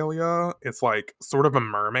full regalia. It's like sort of a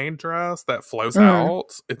mermaid dress that flows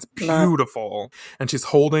out. It's beautiful. And she's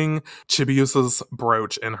holding Chibiusa's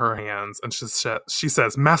brooch in her hands. And she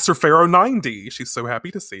says, Master Pharaoh 90. She's so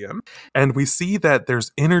happy to see him. And we see that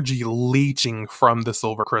there's energy leaching from the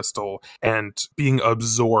silver crystal and being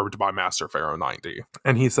absorbed by Master Pharaoh 90.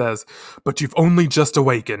 And he says, but you've only just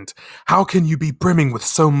awakened. How can you be brimming with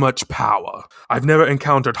so much power? I've never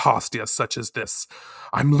encountered Hostia such as this.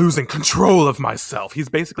 I'm losing control of myself. He's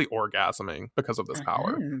basically orgasming because of this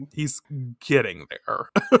power. He's getting there.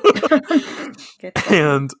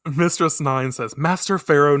 And Mistress Nine says, Master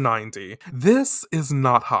Pharaoh 90, this is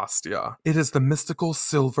not Hostia. It is the mystical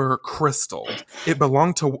silver crystal. It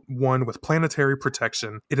belonged to one with planetary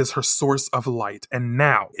protection. It is her source of light. And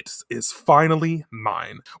now it is finally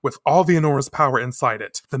mine, with all the enormous power inside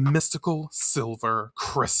it. The mystical silver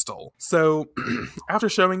crystal. So after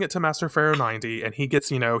showing it to Master Pharaoh 90, and he gets,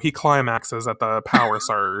 he climaxes at the power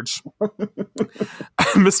surge,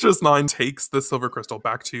 Mistress Nine takes the silver crystal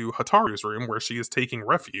back to Hataru's room, where she is taking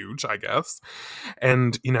refuge, I guess.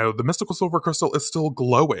 And, the mystical silver crystal is still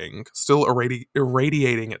glowing, still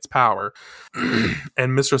irradiating its power.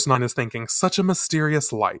 And Mistress Nine is thinking, such a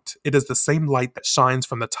mysterious light. It is the same light that shines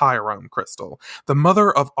from the Tyrone crystal, the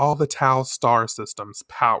mother of all the Tau star system's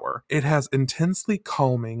power. It has intensely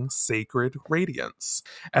calming, sacred radiance,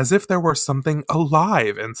 as if there were something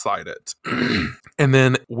alive inside it. And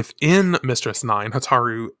then within Mistress Nine,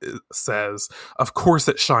 Hataru says, of course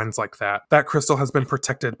it shines like that. That crystal has been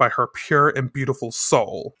protected by her pure and beautiful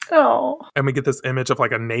soul. Oh. And we get this image of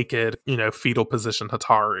like a naked, fetal position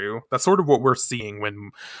Hataru. That's sort of what we're seeing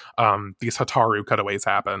when these Hataru cutaways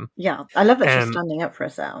happen. Yeah, I love that she's standing up for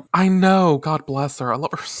herself. I know, God bless her. I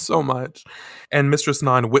love her so much. And Mistress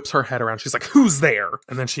Nine whips her head around. She's like, who's there?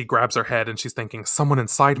 And then she grabs her head and she's thinking, someone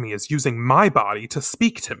inside me is using my body to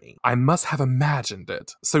speak to me. I must have imagined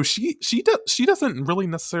it. So she doesn't really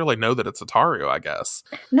necessarily know that it's Hataru, I guess.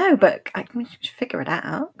 No, but I mean, she should figure it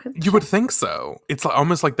out. You would think so. It's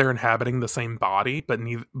almost like they're inhabiting the same body,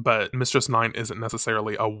 but Mistress Nine isn't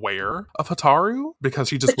necessarily aware of Hataru because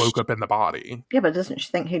she just woke up in the body. Yeah, but doesn't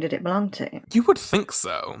she think, who did it belong to? You would think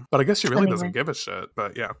so, but I guess she really doesn't give a shit.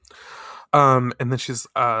 But yeah. And then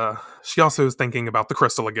she also is thinking about the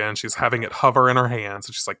crystal again. She's having it hover in her hands.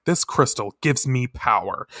 And she's like, this crystal gives me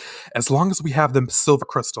power. As long as we have the silver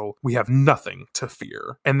crystal, we have nothing to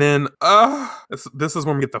fear. And then, this is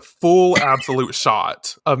when we get the full absolute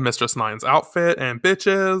shot of Mistress Nine's outfit. And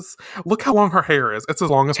bitches, look how long her hair is. It's as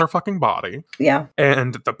long as her fucking body. Yeah.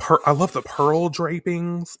 And I love the pearl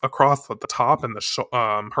drapings across the top and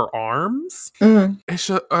her arms. It's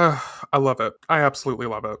just, I love it. I absolutely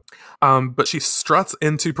love it. But she struts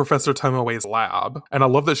into Professor Tomoe's lab, and I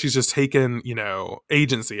love that she's just taken,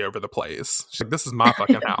 agency over the place. She's like, this is my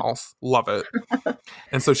fucking house. Love it.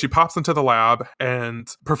 And so she pops into the lab, and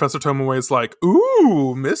Professor Tomoe's like,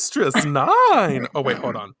 ooh, Mistress Nine. Oh, wait,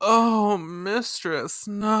 hold on. Oh, Mistress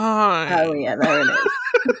Nine. Oh, yeah, there it is.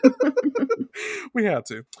 We had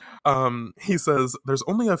to. He says, there's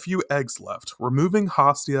only a few eggs left. Removing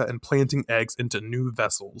Hostia and planting eggs into new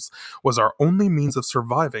vessels was our only means of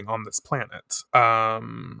surviving on this planet.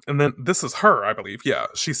 And then this is her, I believe. Yeah,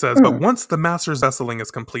 she says, but once the Master's vesseling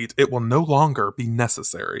is complete, it will no longer be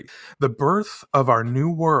necessary. The birth of our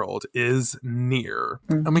new world is near.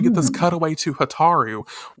 And we get this cutaway to Hotaru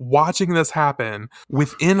watching this happen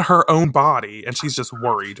within her own body, and she's just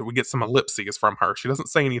worried. We get some ellipses from her. She doesn't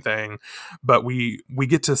say anything, but we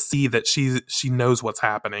get to see that she knows what's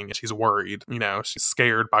happening, and she's worried. You know, she's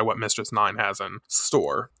scared by what Mistress Nine has in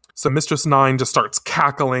store. So Mistress Nine just starts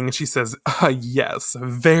cackling, and she says, yes,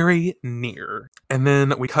 very near. And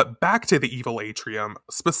then we cut back to the evil atrium,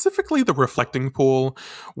 specifically the reflecting pool,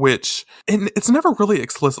 which, and it's never really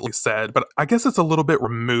explicitly said, but I guess it's a little bit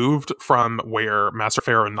removed from where Master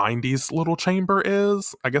Pharaoh 90's little chamber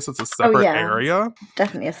is. I guess it's a separate area.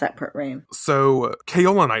 Definitely a separate room. So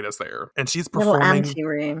Kaola Knight is there, and she's performing... Little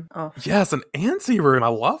ante-room. Oh. Yes, an ante-room. I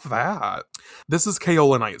love that. This is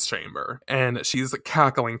Kaola Knight's chamber, and she's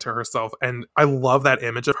cackling to herself, and I love that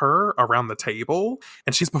image of her around the table,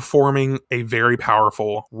 and she's performing a very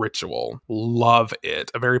powerful ritual. Love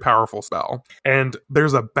it. A very powerful spell. And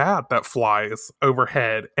there's a bat that flies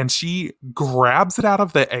overhead, and she grabs it out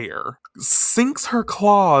of the air, sinks her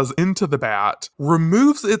claws into the bat,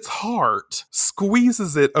 removes its heart,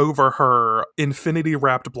 squeezes it over her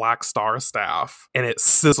infinity-wrapped black star staff, and it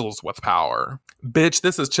sizzles with power. Bitch,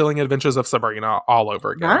 this is Chilling Adventures of Sabrina all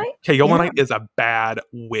over again. Right? Kaola Knight is a bad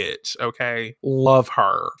witch, okay? Love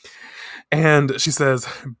her. And she says,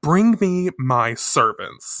 bring me my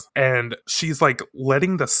servants. And she's like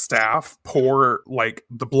letting the staff pour, like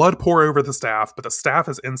the blood pour over the staff, but the staff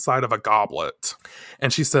is inside of a goblet.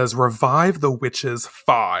 And she says, revive the witches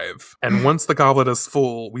 5. And once the goblet is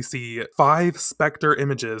full, we see 5 specter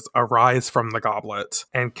images arise from the goblet.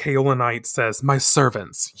 And Kaola Knight says, my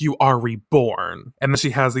servants, you are reborn. And then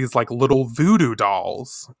she has these like little voodoo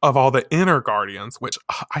dolls of all the inner guardians, which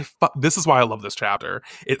this is why I love this chapter.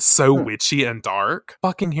 It's so witchy and dark.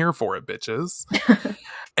 Fucking here for it, bitches.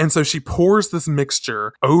 And so she pours this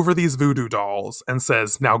mixture over these voodoo dolls and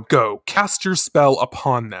says, now go, cast your spell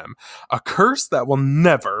upon them. A curse that will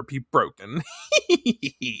never be broken.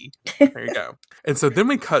 There you go. And so then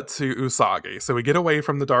we cut to Usagi. So we get away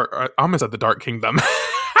from the dark, I almost said the Dark Kingdom.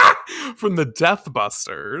 From the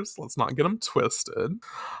Deathbusters. Let's not get them twisted.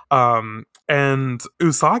 And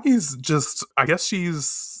Usagi's just, I guess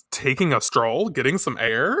she's taking a stroll, getting some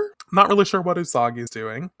air. Not really sure what Usagi's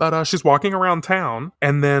doing, but she's walking around town,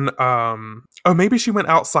 and then maybe she went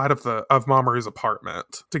outside of Mamoru's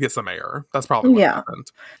apartment to get some air. That's probably what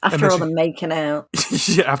happened. After all the making out.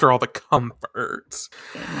 Yeah, after all the comfort.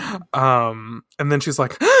 Yeah. And then she's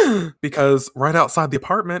like, because right outside the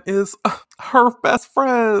apartment is her best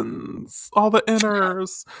friends, all the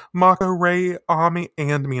inners. Mako, Rei, Ami,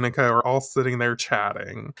 and Minako are all sitting there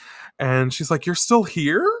chatting. And she's like, you're still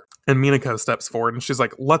here? And Minako steps forward and she's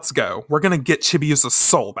like, let's go. We're going to get Chibiusa's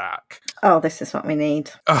soul back. Oh, this is what we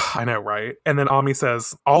need. I know, right? And then Ami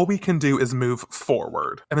says, all we can do is move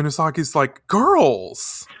forward. And then Usagi's like,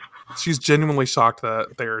 girls. She's genuinely shocked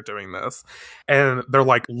that they're doing this. And they're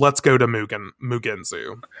like, let's go to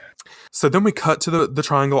Mugenzu. So then we cut to the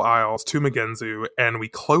Triangle Isles, to Mugenzu, and we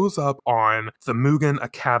close up on the Mugen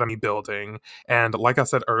Academy building. And like I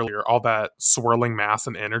said earlier, all that swirling mass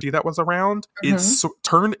and energy that was around, it's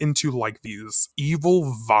turned into like these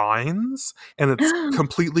evil vines, and it's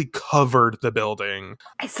completely covered the building.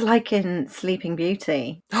 It's like in Sleeping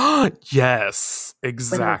Beauty. Yes,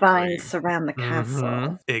 exactly. When the vines surround the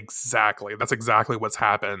castle. Exactly. That's exactly what's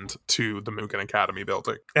happened to the Mugen Academy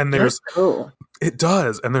building. And there's... That's cool. It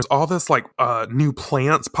does. And there's all this like new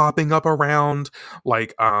plants popping up around,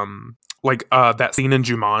 like that scene in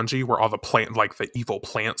Jumanji where all the evil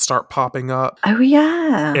plants start popping up. Oh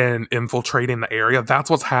yeah. And infiltrating the area. That's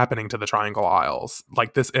what's happening to the Triangle Isles.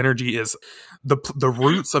 Like this energy is the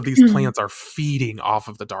roots of these plants are feeding off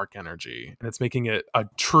of the dark energy, and it's making it a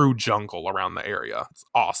true jungle around the area. It's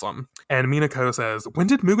awesome. And Minako says, when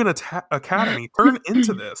did Mugen Academy turn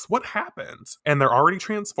into this? What happened? And they're already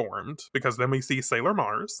transformed, because then we see Sailor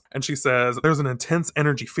Mars, and she says, there's an intense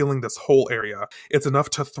energy filling this whole area. It's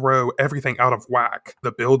enough to throw everything out of whack.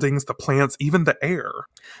 The buildings, the plants, even the air.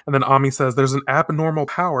 And then Ami says, there's an abnormal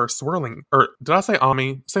power swirling, or did I say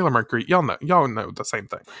Ami? Sailor Mercury, y'all know the same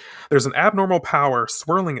thing. There's an abnormal power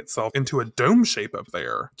swirling itself into a dome shape up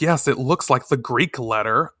there. Yes, it looks like the Greek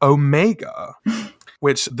letter Omega.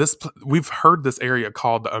 which we've heard this area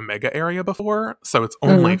called the Omega area before, so it's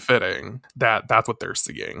only fitting that that's what they're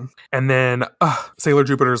seeing. And then Sailor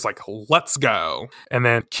Jupiter's like, let's go. And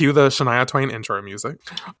then cue the Shania Twain intro music.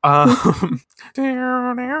 But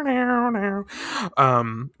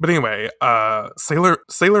anyway,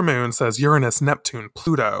 Sailor Moon says Uranus, Neptune,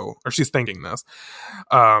 Pluto, or she's thinking this.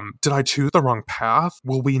 Did I choose the wrong path?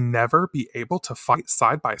 Will we never be able to fight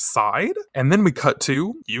side by side? And then we cut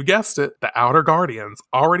to, you guessed it, the Outer Guardians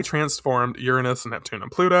already transformed Uranus, Neptune,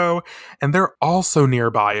 and Pluto, and they're also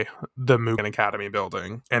nearby the Mugen Academy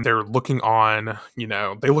building. And they're looking on,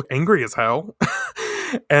 they look angry as hell.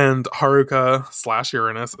 And Haruka /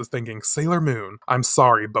 Uranus is thinking, Sailor Moon, I'm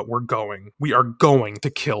sorry, but we are going to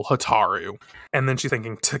kill Hotaru. And then she's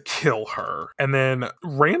thinking to kill her. And then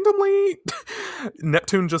randomly,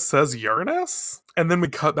 Neptune just says Uranus. And then we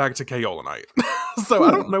cut back to Kaolinite. So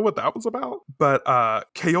I don't know what that was about. But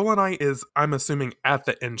Kaolinite is, I'm assuming, at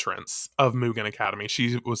the entrance of Mugen Academy.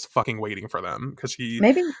 She was fucking waiting for them because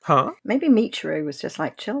Maybe Michiru was just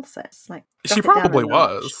like, chill, sis. Like, she probably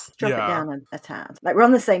was. Drop it down a tad. Like, we're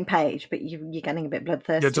on the same page, but you're getting a bit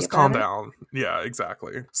bloodthirsty. Yeah, just calm down. Yeah,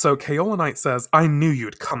 exactly. So Kaolinite says, I knew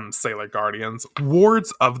you'd come, Sailor Guardians.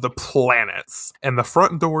 Wards of the planets. And the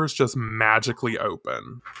front doors just magically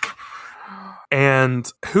open. And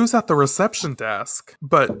who's at the reception desk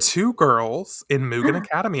but two girls in Mugen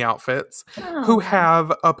Academy outfits who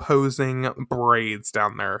have opposing braids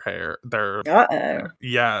down their hair.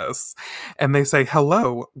 Yes. And they say,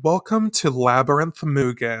 hello, welcome to Labyrinth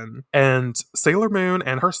Mugen. And Sailor Moon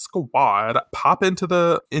and her squad pop into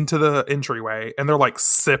the entryway, and they're like,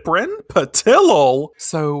 Cyprin? Patilal?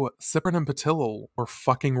 So Cyprin and Patilal were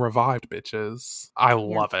fucking revived, bitches. I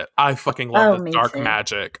love it. I fucking love this dark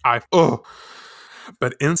magic.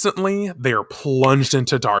 But instantly, they are plunged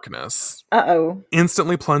into darkness.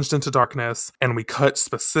 Instantly plunged into darkness, and we cut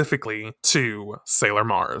specifically to Sailor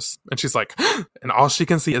Mars. And she's like, and all she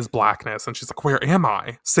can see is blackness. And she's like, where am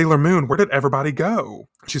I? Sailor Moon, where did everybody go?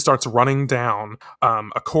 She starts running down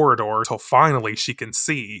a corridor until finally she can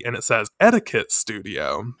see, and it says Etiquette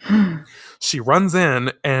Studio. She runs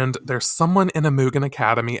in, and there's someone in a Mugen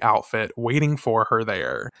Academy outfit waiting for her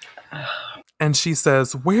there. And she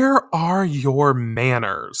says, where are your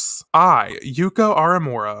manners? I, Yuko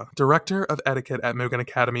Aramura, Director of Etiquette at Mugen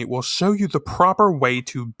Academy, will show you the proper way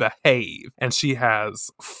to behave. And she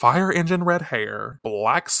has fire engine red hair,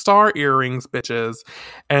 black star earrings, bitches,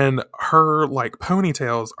 and her,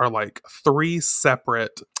 ponytails are, 3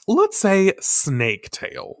 separate, let's say, snake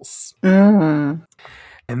tails.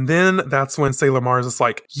 And then that's when Sailor Mars is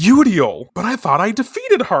like, Udiel, but I thought I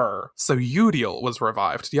defeated her. So Udiel was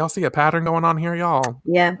revived. Do y'all see a pattern going on here, y'all?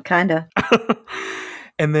 Yeah, kind of.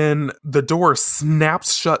 And then the door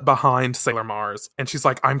snaps shut behind Sailor Mars, and she's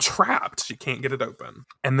like, I'm trapped. She can't get it open.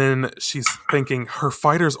 And then she's thinking her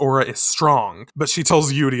fighter's aura is strong, but she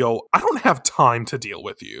tells Udiel, I don't have time to deal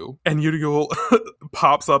with you. And Udiel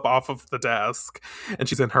pops up off of the desk, and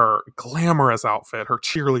she's in her glamorous outfit, her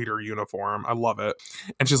cheerleader uniform. I love it.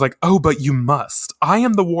 And she's like, oh, but you must. I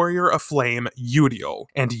am the warrior of flame, Udiel,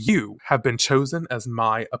 and you have been chosen as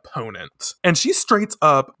my opponent. And she straight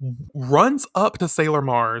up runs up to Sailor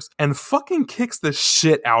Mars and fucking kicks the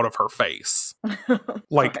shit out of her face. Sorry,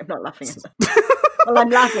 I'm not laughing at that. Well, I'm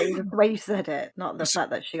laughing the way you said it, not the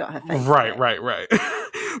fact that she got her face. Right.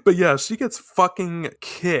 But yeah, she gets fucking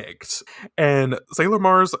kicked, and Sailor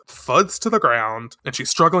Mars thuds to the ground, and she's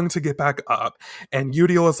struggling to get back up, and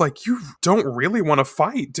Udiel is like, you don't really want to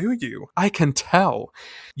fight, do you? I can tell.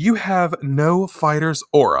 You have no fighter's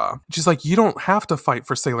aura. She's like, you don't have to fight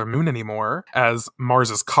for Sailor Moon anymore, as Mars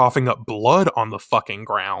is coughing up blood on the fucking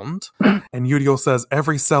ground. And Udiel says,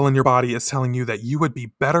 every cell in your body is telling you that you would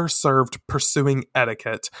be better served pursuing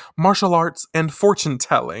etiquette, martial arts, and fortune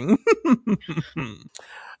telling.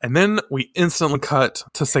 And then we instantly cut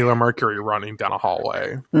to Sailor Mercury running down a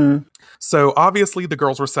hallway. So obviously the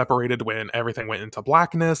girls were separated when everything went into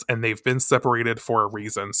blackness, and they've been separated for a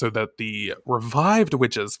reason, so that the revived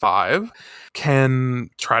Witches 5 can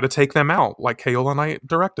try to take them out, like Kaolinite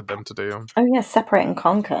directed them to do. Oh yeah, separate and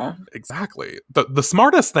conquer. Exactly. The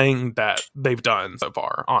smartest thing that they've done so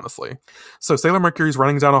far, honestly. So Sailor Mercury's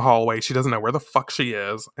running down a hallway. She doesn't know where the fuck she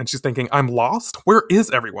is, and she's thinking, I'm lost? Where is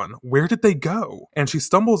everyone? Where did they go? And she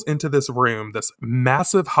stumbles into this room, this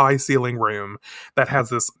massive high ceiling room that has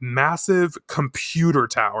this massive computer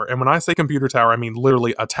tower. And when I say computer tower, I mean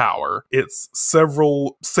literally a tower. It's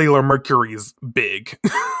several Sailor Mercury's big.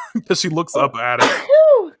 Because she looks up at it.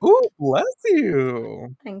 Ooh, bless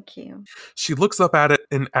you. Thank you. She looks up at it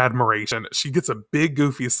in admiration. She gets a big,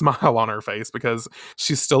 goofy smile on her face because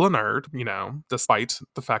she's still a nerd, despite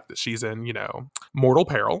the fact that she's in, mortal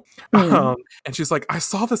peril. And she's like, I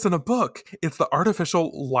saw this in a book. It's the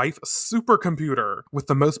artificial life supercomputer with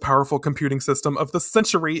the most powerful computing system of the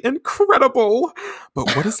century. Incredible.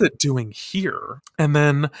 But what is it doing here? And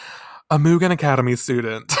then a Mugen Academy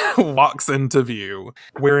student walks into view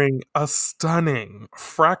wearing a stunning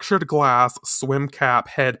fractured glass swim cap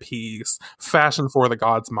headpiece fashioned for the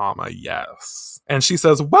god's mama, yes. And she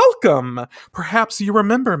says, welcome! Perhaps you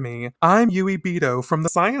remember me. I'm Yui Bito from the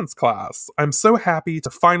science class. I'm so happy to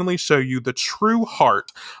finally show you the true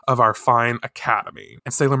heart of our fine academy.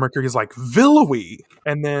 And Sailor Mercury is like, Villowy!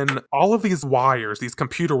 And then all of these wires, these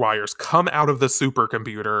computer wires, come out of the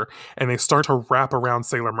supercomputer and they start to wrap around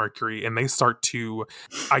Sailor Mercury and they start to,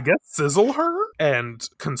 I guess, sizzle her and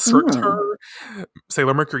constrict her.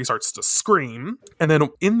 Sailor Mercury starts to scream. And then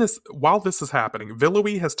while this is happening,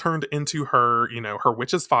 Villowy has turned into her, her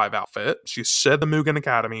Witches 5 outfit. She's shed the Mugen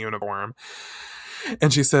Academy uniform.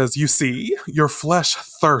 And she says, you see, your flesh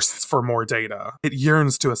thirsts for more data. It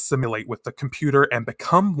yearns to assimilate with the computer and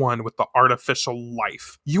become one with the artificial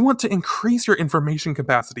life. You want to increase your information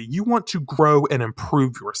capacity. You want to grow and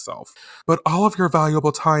improve yourself. But all of your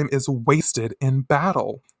valuable time is wasted in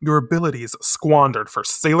battle. Your abilities squandered for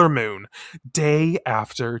Sailor Moon day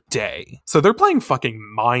after day. So they're playing fucking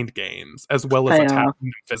mind games as well as attacking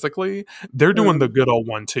them physically. They're doing the good old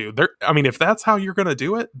one too. If that's how you're going to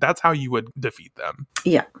do it, that's how you would defeat them.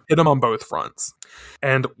 Yeah. Hit them on both fronts.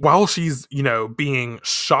 And while she's, being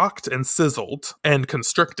shocked and sizzled and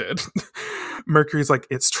constricted, Mercury's like,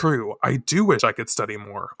 it's true. I do wish I could study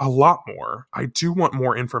more. A lot more. I do want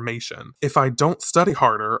more information. If I don't study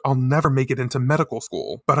harder, I'll never make it into medical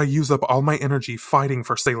school. But I use up all my energy fighting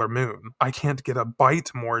for Sailor Moon. I can't get a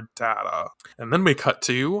bite more data. And then we cut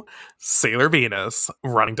to Sailor Venus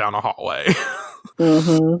running down a hallway.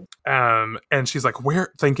 And she's like, where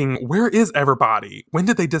is everybody? When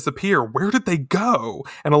did they disappear? Where did they go?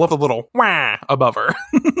 And I love the little wah above her.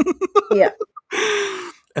 Yeah.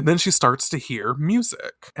 And then she starts to hear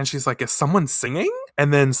music. And she's like, is someone singing?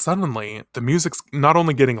 And then suddenly the music's not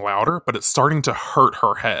only getting louder, but it's starting to hurt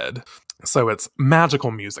her head. So it's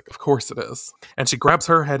magical music. Of course it is. And she grabs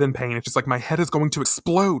her head in pain and she's like, my head is going to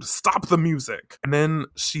explode. Stop the music. And then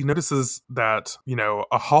she notices that,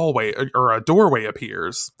 a hallway or a doorway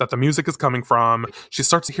appears that the music is coming from. She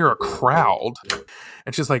starts to hear a crowd.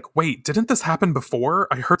 And she's like, wait, didn't this happen before?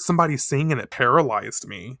 I heard somebody sing and it paralyzed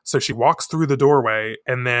me. So she walks through the doorway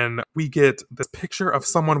and then we get this picture of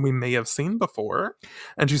someone we may have seen before.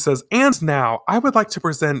 And she says, and now I would like to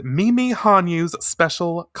present Mimi Hanyu's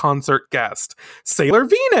special concert guest, Sailor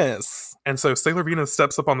Venus. And so Sailor Venus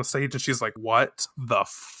steps up on the stage and she's like, what the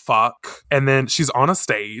fuck? And then she's on a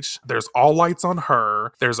stage. There's all lights on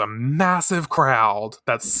her. There's a massive crowd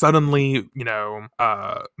that's suddenly,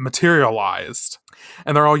 materialized.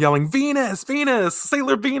 And they're all yelling, Venus, Venus,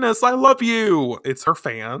 Sailor Venus, I love you. It's her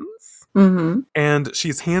fans. And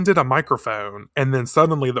she's handed a microphone, and then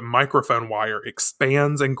suddenly the microphone wire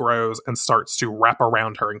expands and grows and starts to wrap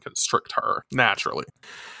around her and constrict her naturally.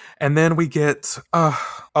 And then we get a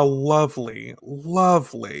lovely,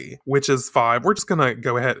 lovely Witches 5. We're just going to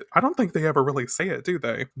go ahead. I don't think they ever really say it, do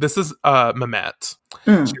they? This is Mehmet.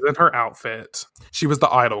 She's in her outfit. She was the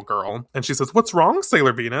idol girl. And she says, what's wrong,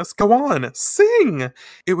 Sailor Venus? Go on, sing.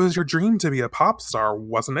 It was your dream to be a pop star,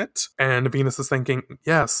 wasn't it? And Venus is thinking,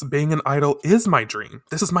 yes, being an idol is my dream.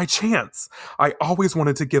 This is my chance. I always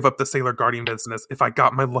wanted to give up the Sailor Guardian business if I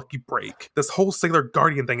got my lucky break. This whole Sailor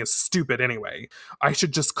Guardian thing is stupid anyway. I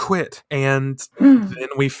should just quit. And then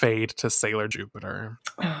we fade to Sailor Jupiter.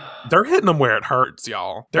 They're hitting them where it hurts,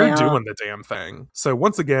 y'all. They're doing the damn thing. So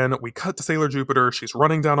once again, we cut to Sailor Jupiter. She's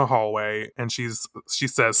running down a hallway and she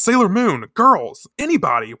says, Sailor Moon, girls,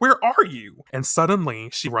 anybody, where are you? And suddenly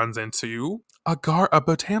she runs into a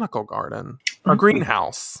botanical garden, a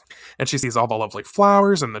greenhouse. And she sees all the lovely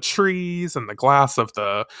flowers and the trees and the glass of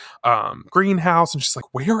the greenhouse. And she's like,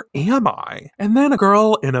 where am I? And then a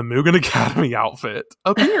girl in a Mugen Academy outfit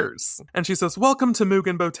appears. And she says, welcome to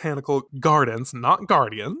Mugen Botanical Gardens, not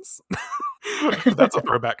Guardians. That's a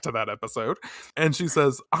throwback to that episode. And she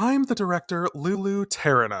says, I'm the director, Lulu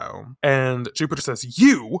Terrano. And Jupiter says,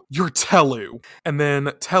 you're Telu. And then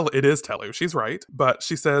it is Telu, she's right. But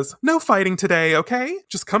she says, no fighting today, okay?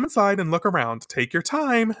 Just come inside and look around. Take your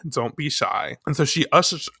time. Don't be shy. And so she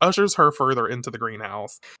ushers her further into the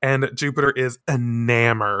greenhouse. And Jupiter is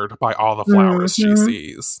enamored by all the flowers she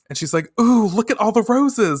sees. And she's like, ooh, look at all the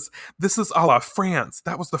roses. This is a la France.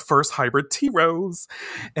 That was the first hybrid tea rose.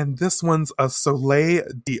 And this one's opens a Soleil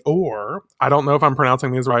d'Or. I don't know if I'm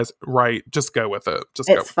pronouncing these right. Just go with it.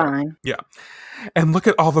 It's fine. Yeah. And look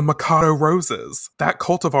at all the Mikado roses. That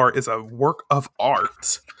cultivar is a work of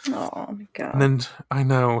art. Oh my God. And then, I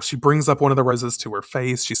know, she brings up one of the roses to her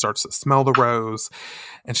face. She starts to smell the rose.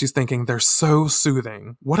 And she's thinking, they're so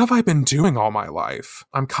soothing. What have I been doing all my life?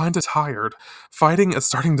 I'm kind of tired. Fighting is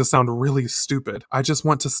starting to sound really stupid. I just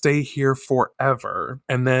want to stay here forever.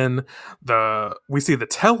 And then we see the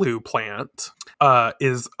Telu plant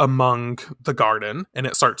is among the garden. And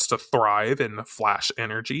it starts to thrive and flash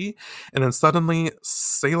energy. And then suddenly,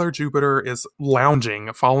 Sailor Jupiter is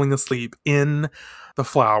lounging, falling asleep in the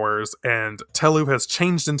flowers, and Telu has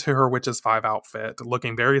changed into her Witch's 5 outfit,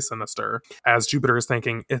 looking very sinister, as Jupiter is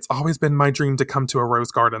thinking, it's always been my dream to come to a rose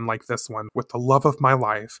garden like this one, with the love of my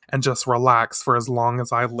life, and just relax for as long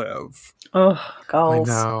as I live. Oh, goals.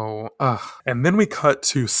 I know. Ugh. And then we cut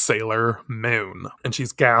to Sailor Moon, and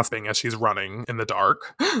she's gasping as she's running in the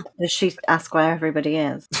dark. Does she ask where everybody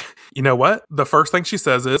is? You know what? The first thing she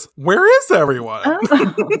says is, where is everyone?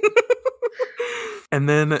 Oh. And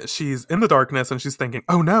then she's in the darkness and she's thinking,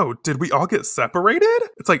 oh no, did we all get separated?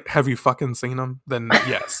 It's like, have you fucking seen them? Then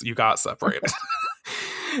yes, you got separated.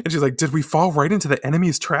 And she's like, did we fall right into the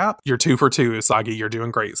enemy's trap? You're 2 for 2, Usagi. You're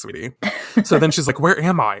doing great, sweetie. So then she's like, where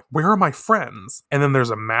am I? Where are my friends? And then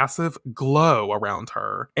there's a massive glow around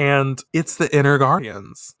her. And it's the inner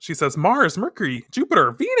guardians. She says, Mars, Mercury,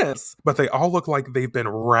 Jupiter, Venus. But they all look like they've been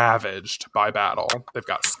ravaged by battle. They've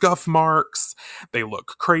got scuff marks. They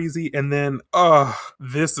look crazy. And then,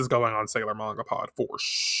 this is going on Sailor Manga Pod for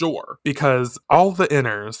sure. Because all the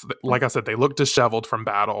inners, like I said, they look disheveled from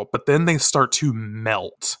battle. But then they start to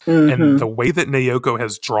melt. Mm-hmm. And the way that Naoko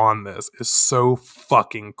has drawn this is so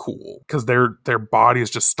fucking cool because their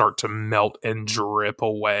bodies just start to melt and drip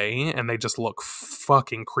away and they just look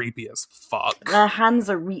fucking creepy as fuck. Their hands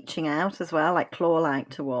are reaching out as well, like claw-like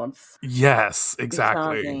towards. Yes,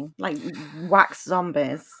 exactly. Like wax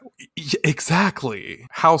zombies. Exactly.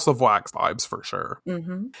 House of Wax vibes for sure.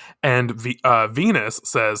 Mm-hmm. And Venus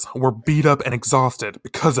says, we're beat up and exhausted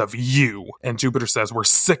because of you. And Jupiter says, we're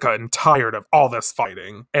sick and tired of all this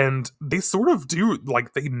fighting. And they sort of do,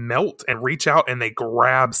 like, they melt and reach out and they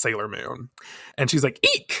grab Sailor Moon. And she's like,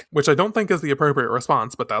 eek! Which I don't think is the appropriate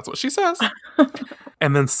response, but that's what she says.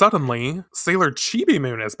 And then suddenly, Sailor Chibi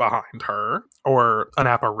Moon is behind her, or an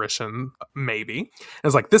apparition, maybe. And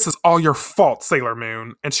is like, this is all your fault, Sailor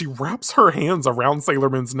Moon. And she wraps her hands around Sailor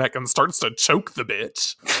Moon's neck and starts to choke the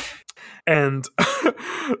bitch. And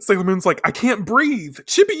Sailor Moon's like, I can't breathe.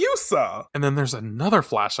 Chibiusa! And then there's another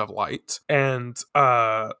flash of light. And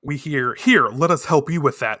we hear, here, let us help you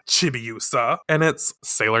with that, Chibiusa. And it's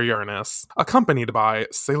Sailor Uranus, accompanied by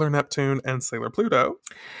Sailor Neptune and Sailor Pluto.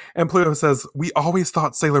 And Pluto says, we always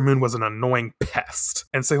thought Sailor Moon was an annoying pest.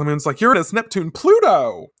 And Sailor Moon's like, Uranus, Neptune,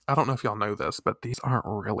 Pluto! I don't know if y'all know this, but these aren't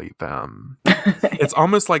really them. It's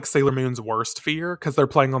almost like Sailor Moon's worst fear, because they're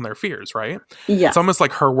playing on their fears, right? Yeah. It's almost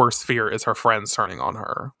like her worst fear is her friends turning on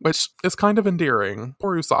her, which is kind of endearing.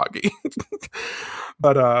 Poor Usagi.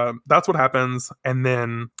 But that's what happens. And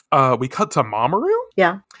then we cut to Mamoru.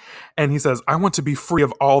 Yeah. And he says, I want to be free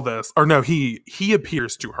of all this. Or no, he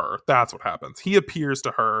appears to her. That's what happens. He appears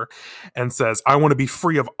to her and says, I want to be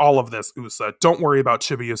free of all of this, Usa. Don't worry about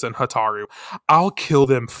Chibiusa and Hataru. I'll kill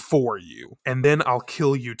them for you. And then I'll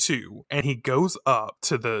kill you too. And he goes up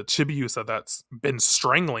to the Chibiusa that's been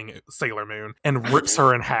strangling Sailor Moon and rips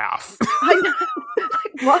her in half. I know.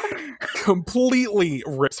 What? Completely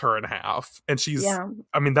rips her in half. And she's,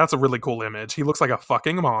 I mean, that's a really cool image. He looks like a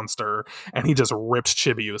fucking monster and he just rips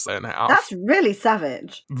Chibiusa in half. That's really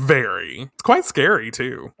savage. Very. It's quite scary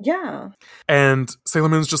too. Yeah. And Sailor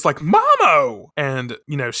Moon's just like, Mamo! And,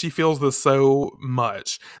 you know, she feels this so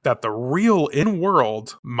much that the real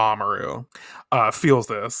in-world Mamoru feels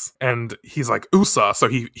this. And he's like, Usa. So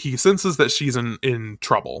he senses that she's in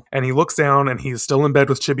trouble. And he looks down and he's still in bed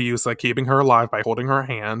with Chibiusa, keeping her alive by holding her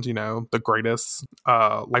hand, you know, the greatest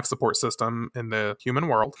life support system in the human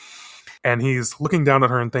world. And he's looking down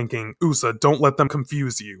at her and thinking, Usa, don't let them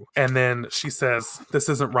confuse you. And then she says, this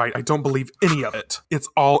isn't right. I don't believe any of it. It's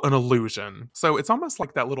all an illusion. So it's almost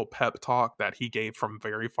like that little pep talk that he gave from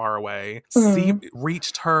very far away.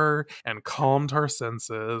 Reached her and calmed her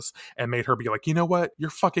senses and made her be like, you know what?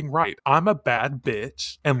 You're fucking right. I'm a bad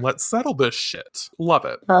bitch. And let's settle this shit. Love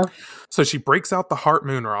it. So she breaks out the heart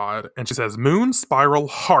moon rod and she says, moon spiral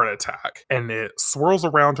heart attack. And it swirls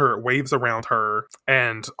around her. It waves around her.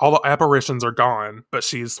 And all the apparitions are gone, but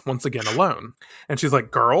she's once again alone. And she's like,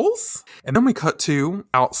 girls? And then we cut to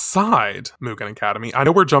outside Mugen Academy. I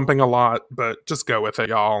know we're jumping a lot, but just go with it,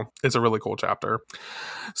 y'all. It's a really cool chapter.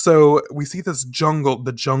 So we see this jungle,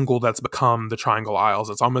 the jungle that's become the Triangle Isles.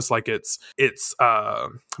 It's almost like it's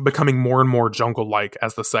becoming more and more jungle-like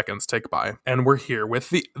as the seconds tick by. And we're here with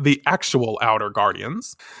the actual Outer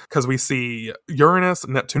Guardians, because we see Uranus,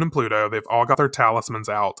 Neptune, and Pluto. They've all got their talismans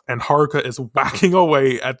out, and Haruka is whacking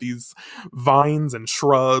away at these vines and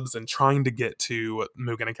shrubs and trying to get to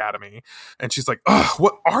Mugen Academy. And she's like, ugh,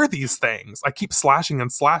 what are these things? I keep slashing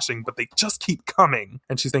and slashing, but they just keep coming.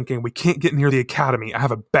 And she's thinking, we can't get near the academy. I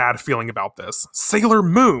have a bad feeling about this. Sailor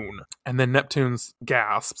Moon! And then Neptune's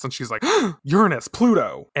gasps, and she's like, Uranus,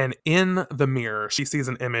 Pluto! And in the mirror, she sees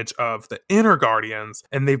an image of the Inner Guardians,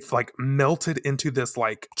 and they've like melted into this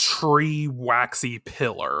like tree waxy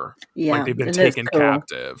pillar. Yeah, like they've been taken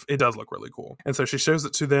captive. It does look really cool. And so she shows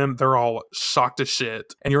it to them. They're all shocked as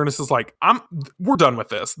shit. And Uranus is like, we're done with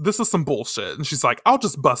this. This is some bullshit. And she's like, I'll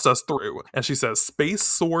just bust us through. And she says, Space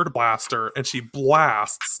Sword Blaster, and she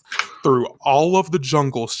blasts through all of the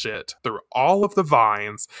jungle shit, through all of the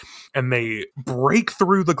vines, and they break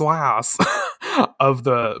through the glass of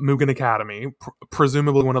the Mugen Academy,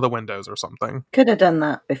 presumably one of the windows or something. Could have done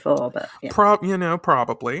that before, but yeah.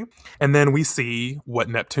 Probably. And then we see what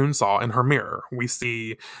Neptune saw in her mirror. We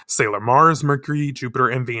see Sailor Mars, Mercury, Jupiter,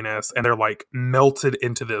 and Venus, and they're like melted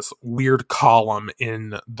into this weird column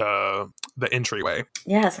in the entryway.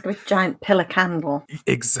 Yeah, it's like a giant pillar candle.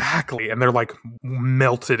 Exactly. And they're like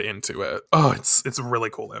melted into it. Oh, it's a really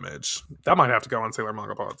cool image. That might have to go on Sailor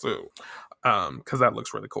Manga Pod too. Because that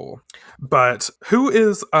looks really cool. But who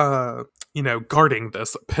is guarding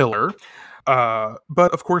this pillar?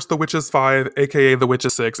 But of course the Witches 5, aka the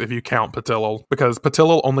Witches 6 if you count Patilil, because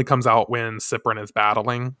Patilil only comes out when Cyprin is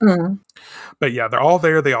battling. But yeah, they're all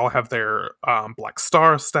there. They all have their black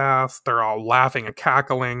star staffs. They're all laughing and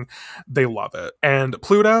cackling. They love it. And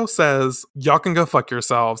Pluto says, y'all can go fuck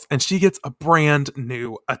yourselves, and she gets a brand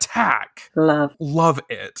new attack. Love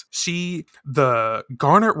it. The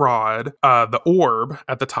garnet rod, the orb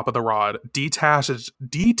at the top of the rod detaches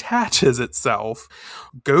itself,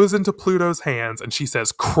 goes into Pluto's hands, and she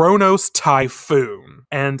says Kronos Typhoon.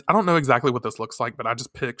 And I don't know exactly what this looks like, but I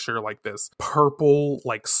just picture like this purple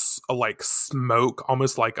like smoke,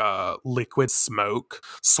 almost like a liquid smoke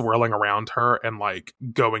swirling around her and like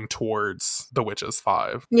going towards the Witches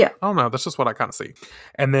 5. Yeah. I don't know, that's just what I kind of see.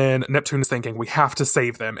 And then Neptune is thinking, we have to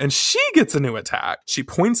save them, and she gets a new attack. She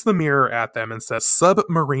points the mirror at them and says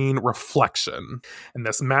submarine reflection, and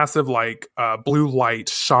this massive like blue light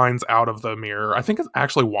shines out of the mirror. I think it's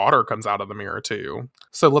actually water comes out of the mirror too.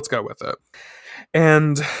 So let's go with it.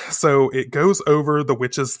 And so it goes over the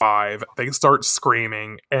Witches 5. They start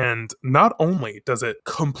screaming, and not only does it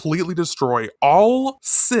completely destroy all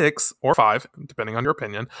 6 or 5, depending on your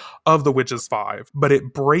opinion, of the Witches 5, but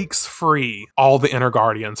it breaks free all the Inner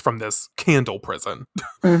Guardians from this candle prison.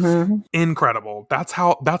 Incredible. That's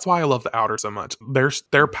why I love the Outer so much.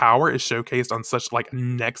 Their power is showcased on such like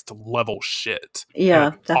next level shit.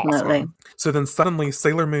 Yeah, definitely. Awesome. So then suddenly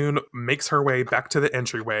Sailor Moon makes her way back to the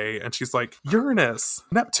entryway, and she's like, Uranus,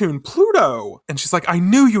 Neptune, Pluto. And she's like, I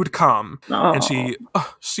knew you would come. Aww. And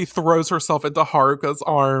she throws herself into Haruka's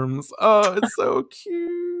arms. Oh, it's so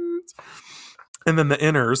cute. And then the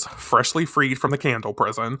Inners, freshly freed from the candle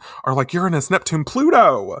prison, are like, Uranus, Neptune,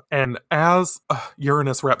 Pluto! And as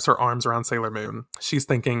Uranus wraps her arms around Sailor Moon, she's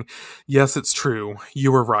thinking, yes, it's true.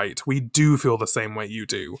 You were right. We do feel the same way you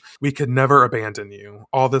do. We could never abandon you.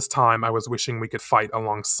 All this time, I was wishing we could fight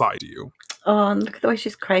alongside you. Oh, and look at the way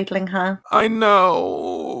she's cradling her. I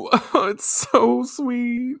know. It's so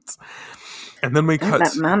sweet. And then we cut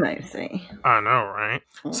that Mamoru. I know, right?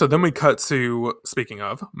 So then we cut to, speaking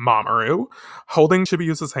of, Mamoru holding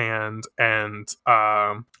Chibiusa's hand, and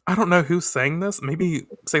I don't know who's saying this, maybe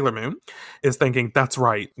Sailor Moon is thinking, that's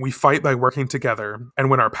right, we fight by working together,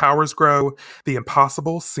 and when our powers grow, the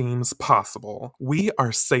impossible seems possible. We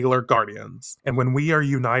are Sailor Guardians, and when we are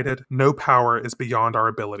united, no power is beyond our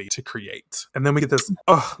ability to create. And then we get this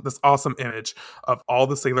awesome image of all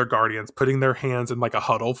the Sailor Guardians putting their hands in like a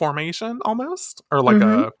huddle formation, almost. Or like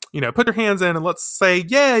put your hands in and let's say,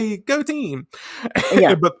 yay, go team.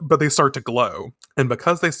 Yeah. but they start to glow. And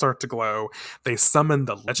because they start to glow, they summon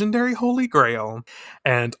the legendary Holy Grail,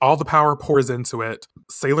 and all the power pours into it.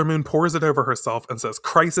 Sailor Moon pours it over herself and says,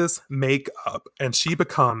 crisis, make up. And she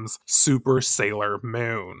becomes Super Sailor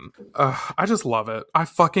Moon. I just love it. I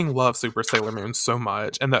fucking love Super Sailor Moon so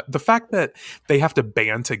much. And the fact that they have to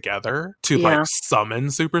band together to like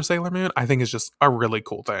summon Super Sailor Moon, I think is just a really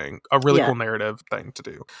cool thing. A really cool narrative thing to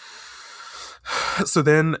do. So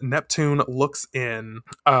then Neptune looks in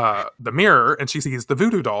the mirror and she sees the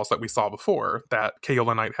voodoo dolls that we saw before that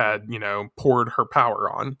Kaolinite had, poured her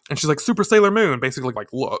power on. And she's like, Super Sailor Moon, basically like,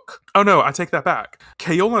 look. Oh no, I take that back.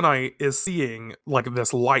 Kaolinite is seeing like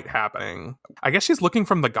this light happening. I guess she's looking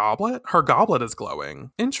from the goblet. Her goblet is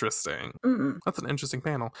glowing. Interesting. That's an interesting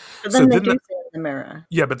panel. But then they do see in the mirror.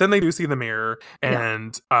 Yeah, but then they do see the mirror,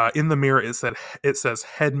 and in the mirror it says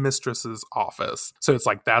headmistress's office. So it's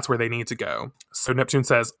like that's where they need to go. So Neptune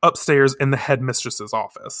says upstairs in the headmistress's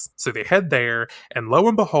office. So they head there, and lo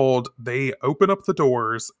and behold, they open up the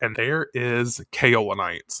doors, and there is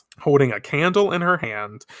Kaolinite holding a candle in her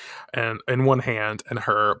hand, and in one hand, and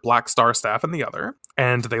her black star staff in the other.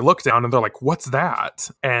 And they look down and they're like, what's that?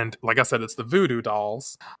 And like I said, it's the voodoo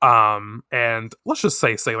dolls. And let's just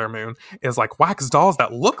say Sailor Moon is like wax dolls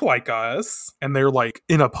that look like us. And they're like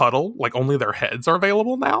in a puddle, like only their heads are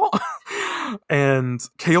available now. And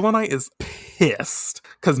Kaolinite is pissed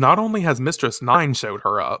because not only has Mistress Nine showed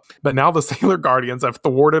her up, but now the Sailor Guardians have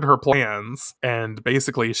thwarted her plans. And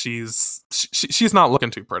basically she's not looking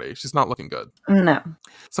too pretty. She's not looking good. No.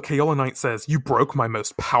 So Kaolinite says, you broke my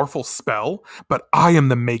most powerful spell, but I am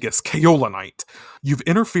the Magus Kaolinite. You've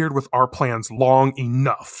interfered with our plans long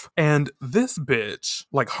enough. And this bitch,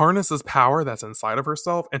 like, harnesses power that's inside of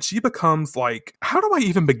herself, and she becomes, like, how do I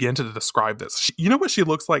even begin to describe this? You know what she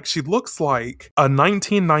looks like? She looks like a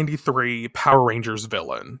 1993 Power Rangers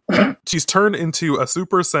villain. She's turned into a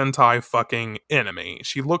Super Sentai fucking enemy.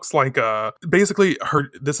 She looks like basically,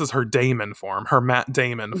 this is her Damon form, her Matt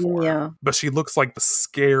Damon form. Yeah. But she looks like the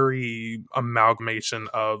scary amalgamation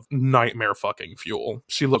of nightmare fucking fuel.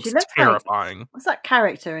 She looks terrifying. Like, what's that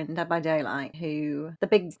character in Dead by Daylight who the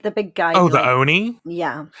big guy? Oh, the Oni?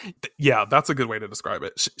 Yeah. Yeah, that's a good way to describe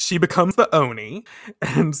it. She becomes the Oni,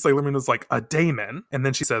 and Sailor Moon is like a daemon, and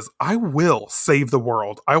then she says, I will save the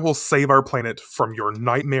world. I will save our planet from your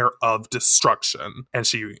nightmare of destruction. And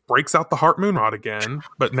she breaks out the Heart Moon Rod again,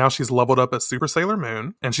 but now she's leveled up as Super Sailor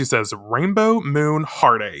Moon, and she says, Rainbow Moon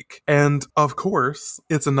Heartache. And of course,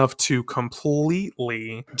 it's enough to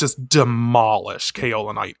completely just demolish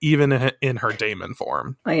Kaolinite, even in her daemon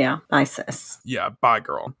form. Oh yeah, bye sis. Yeah, bye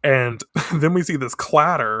girl. And then we see this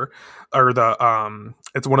clatter, or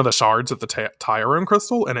it's one of the shards of the Tyrone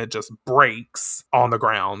crystal, and it just breaks on the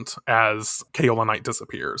ground as Kaolinite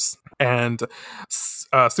disappears. And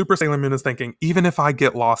Super Sailor Moon is thinking, even if I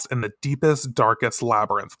get lost in the deepest, darkest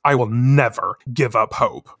labyrinth, I will never give up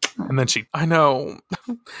hope. And then I know,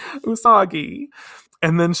 Usagi.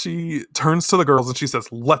 And then she turns to the girls and she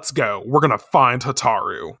says, let's go. We're going to find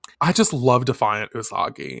Hotaru. I just love Defiant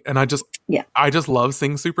Usagi. And I just love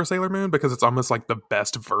seeing Super Sailor Moon because it's almost like the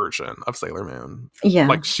best version of Sailor Moon. Yeah.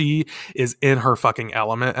 Like she is in her fucking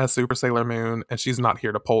element as Super Sailor Moon, and she's not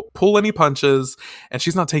here to pull any punches, and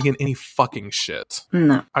she's not taking any fucking shit.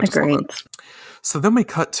 No, agreed. So then we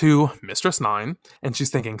cut to Mistress Nine, and she's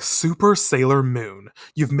thinking, Super Sailor Moon,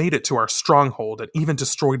 you've made it to our stronghold and even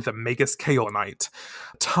destroyed the Magus Kaolinite.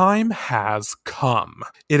 Time has come.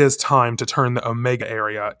 It is time to turn the Omega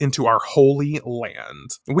area into our holy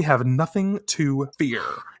land. We have nothing to fear.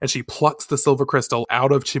 And she plucks the silver crystal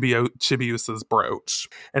out of Chibiusa's brooch.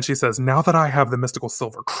 And she says, now that I have the mystical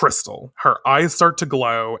silver crystal, her eyes start to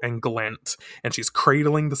glow and glint, and she's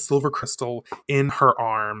cradling the silver crystal in her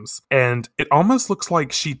arms. And it almost looks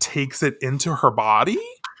like she takes it into her body.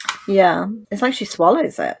 Yeah, it's like she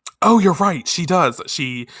swallows it. Oh, you're right. She does.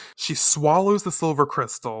 She swallows the silver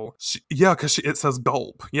crystal. Because it says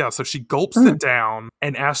gulp. Yeah, so she gulps it down,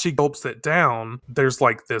 and as she gulps it down, there's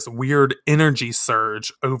like this weird energy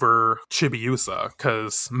surge over Chibiusa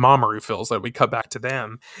because Mamoru feels it. We cut back to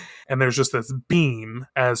them, and there's just this beam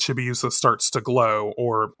as Chibiusa starts to glow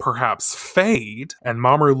or perhaps fade, and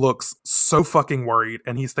Mamoru looks so fucking worried,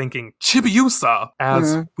 and he's thinking, Chibiusa,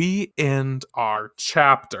 as we end our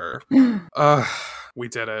chapter. We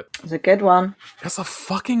did it. It's a good one. It's a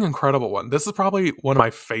fucking incredible one. This is probably one of my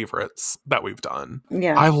favorites that we've done.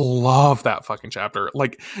 Yeah. I love that fucking chapter.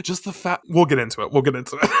 Like, just the fact... We'll get into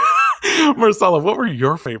it. Marcella, what were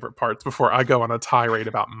your favorite parts before I go on a tirade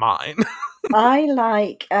about mine? I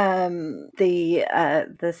like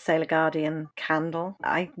the Sailor Guardian candle.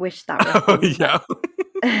 I wish that was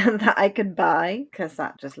that I could buy, because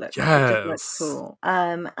that just looks cool.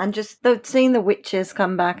 And just seeing the witches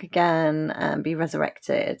come back again and be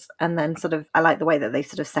resurrected, and then sort of, I like the way that they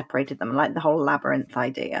sort of separated them. I like the whole labyrinth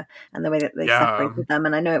idea and the way that they separated them.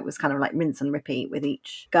 And I know it was kind of like rinse and repeat with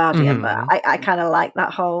each guardian, but I kind of like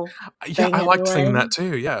that whole thing. I liked seeing that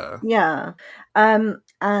too. Yeah.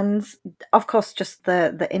 And of course, just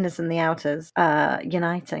the inners and the outers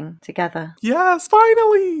uniting together. Yes,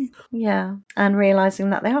 finally. Yeah, and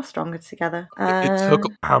realizing that they are stronger together. It took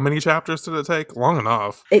how many chapters did it take? Long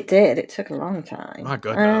enough. It did. It took a long time. My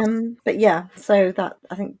goodness. But yeah, so that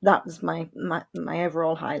I think that was my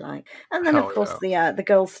overall highlight. And then of course the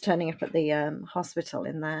girls turning up at the hospital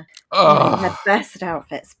in their best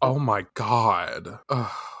outfits. Oh my god.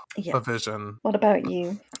 Yeah. A vision. What about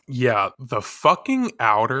you? Yeah, the fucking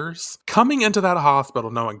outers coming into that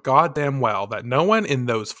hospital knowing goddamn well that no one in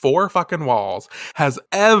those 4 fucking walls has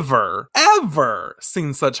ever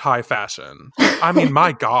seen such high fashion. I mean,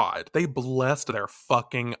 my god, they blessed their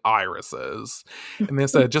fucking irises. And they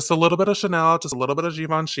said, just a little bit of Chanel, just a little bit of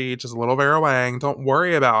Givenchy, just a little Vera Wang, don't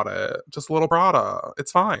worry about it. Just a little Prada.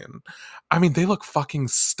 It's fine. I mean, they look fucking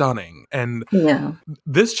stunning. And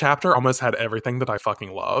this chapter almost had everything that I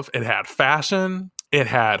fucking love. It had fashion, it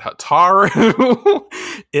had Hataru,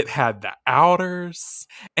 it had the outers,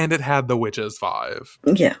 and it had the witches vibe.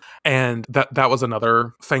 Yeah. And that was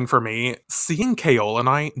another thing for me. Seeing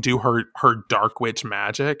Kaolinite do her dark witch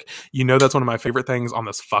magic, you know that's one of my favorite things on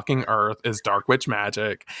this fucking earth is dark witch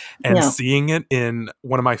magic. And seeing it in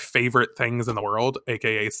one of my favorite things in the world,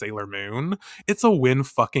 aka Sailor Moon, it's a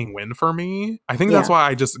fucking win for me. I think that's why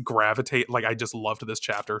I just gravitate, like I just loved this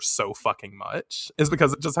chapter so fucking much, is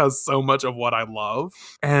because it just has so much of what I love.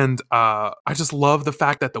 And I just love the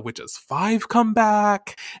fact that the Witches 5 come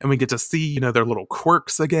back and we get to see, you know, their little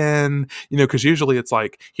quirks again, you know, because usually it's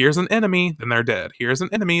like, here's an enemy, then they're dead. Here's an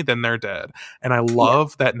enemy, then they're dead. And I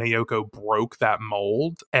love that Naoko broke that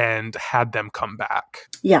mold and had them come back.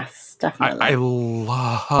 Yes, definitely. I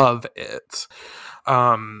love it.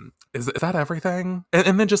 Is that everything?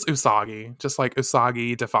 And then just Usagi. Just like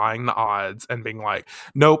Usagi defying the odds and being like,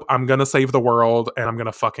 nope, I'm gonna save the world and I'm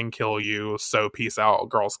gonna fucking kill you. So peace out,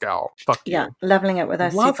 Girl Scout. Fuck you. Yeah, leveling it with our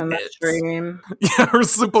super mushroom. Yeah,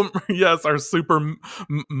 our super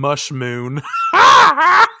mush moon.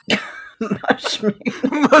 Mush moon.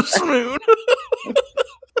 Mush moon.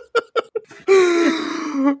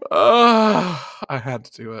 I had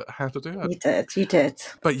to do it. You did.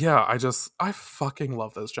 But yeah, I fucking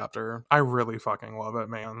love this chapter. I really fucking love it,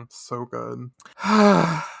 man. So good.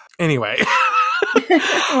 Anyway.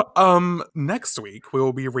 Next week we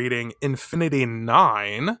will be reading Infinity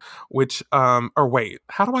 9, which or wait,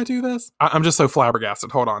 how do I do this? I'm just so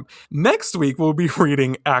flabbergasted. Hold on. Next week we'll be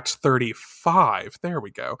reading Act 35. There we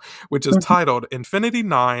go, which is titled Infinity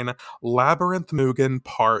 9 Labyrinth Mugen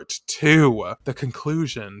Part 2. The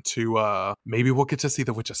conclusion to maybe we'll get to see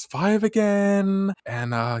the Witches 5 again.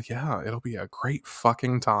 And yeah, it'll be a great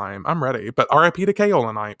fucking time. I'm ready. But RIP to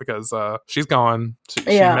Kaolinite because she's gone. She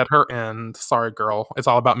met her end. Sorry, girl. It's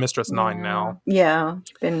all about Mistress 9 now. Yeah,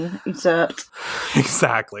 been exert.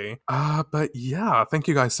 Exactly. But yeah, thank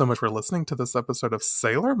you guys so much for listening to this episode of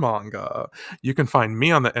Sailor Manga. You can find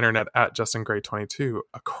me on the internet at JustinGray22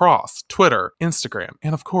 across Twitter, Instagram,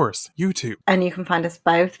 and of course, YouTube. And you can find us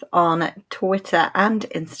both on Twitter and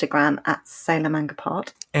Instagram at Sailor Manga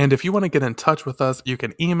Pod. And if you want to get in touch with us, you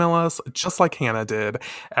can email us, just like Hannah did,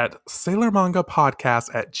 at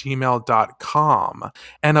sailormangapodcast@gmail.com.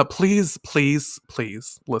 And please,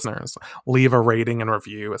 listeners, leave a rating and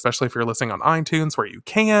review, especially if you're listening on iTunes where you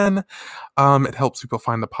can. It helps people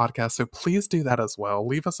find the podcast, so please do that as well.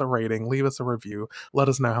 Leave us a rating, leave us a review, let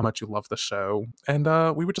us know how much you love the show. And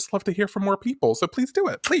we would just love to hear from more people, so please do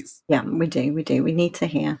it, please. Yeah, we do. We need to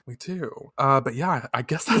hear. We do. But yeah, I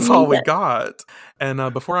guess that's all we got.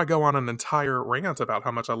 And before I go on an entire rant about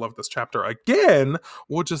how much I love this chapter again,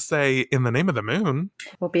 we'll just say, in the name of the moon.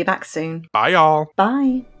 We'll be back soon. Bye, y'all.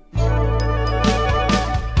 Bye.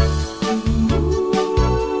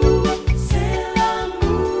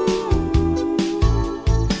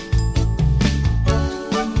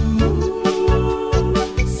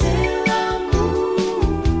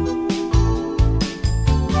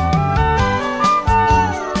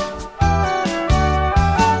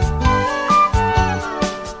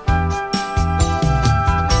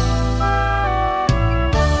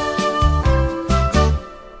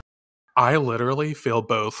 I literally feel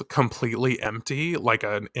both completely empty, like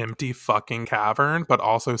an empty fucking cavern, but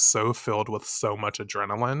also so filled with so much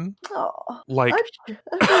adrenaline. Oh, like,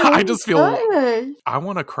 I just feel I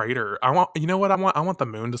want a crater. You know what I want? I want the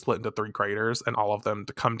moon to split into 3 craters and all of them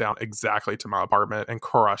to come down exactly to my apartment and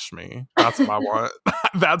crush me. That's what I want.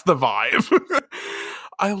 That's the vibe.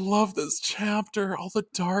 I love this chapter. All the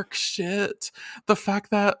dark shit. The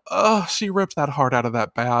fact that she ripped that heart out of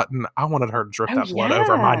that bat, and I wanted her to drip that blood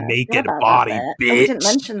over my naked body, bitch. And we didn't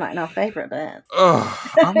mention that in our favorite bit.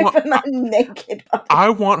 Over my naked body. I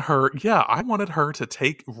want her. Yeah, I wanted her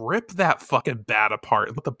to rip that fucking bat apart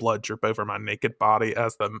and let the blood drip over my naked body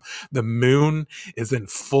as the moon is in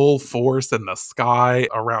full force in the sky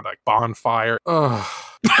around a bonfire. Ugh.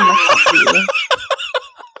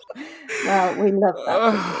 Well, we love that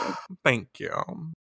for you. Thank you.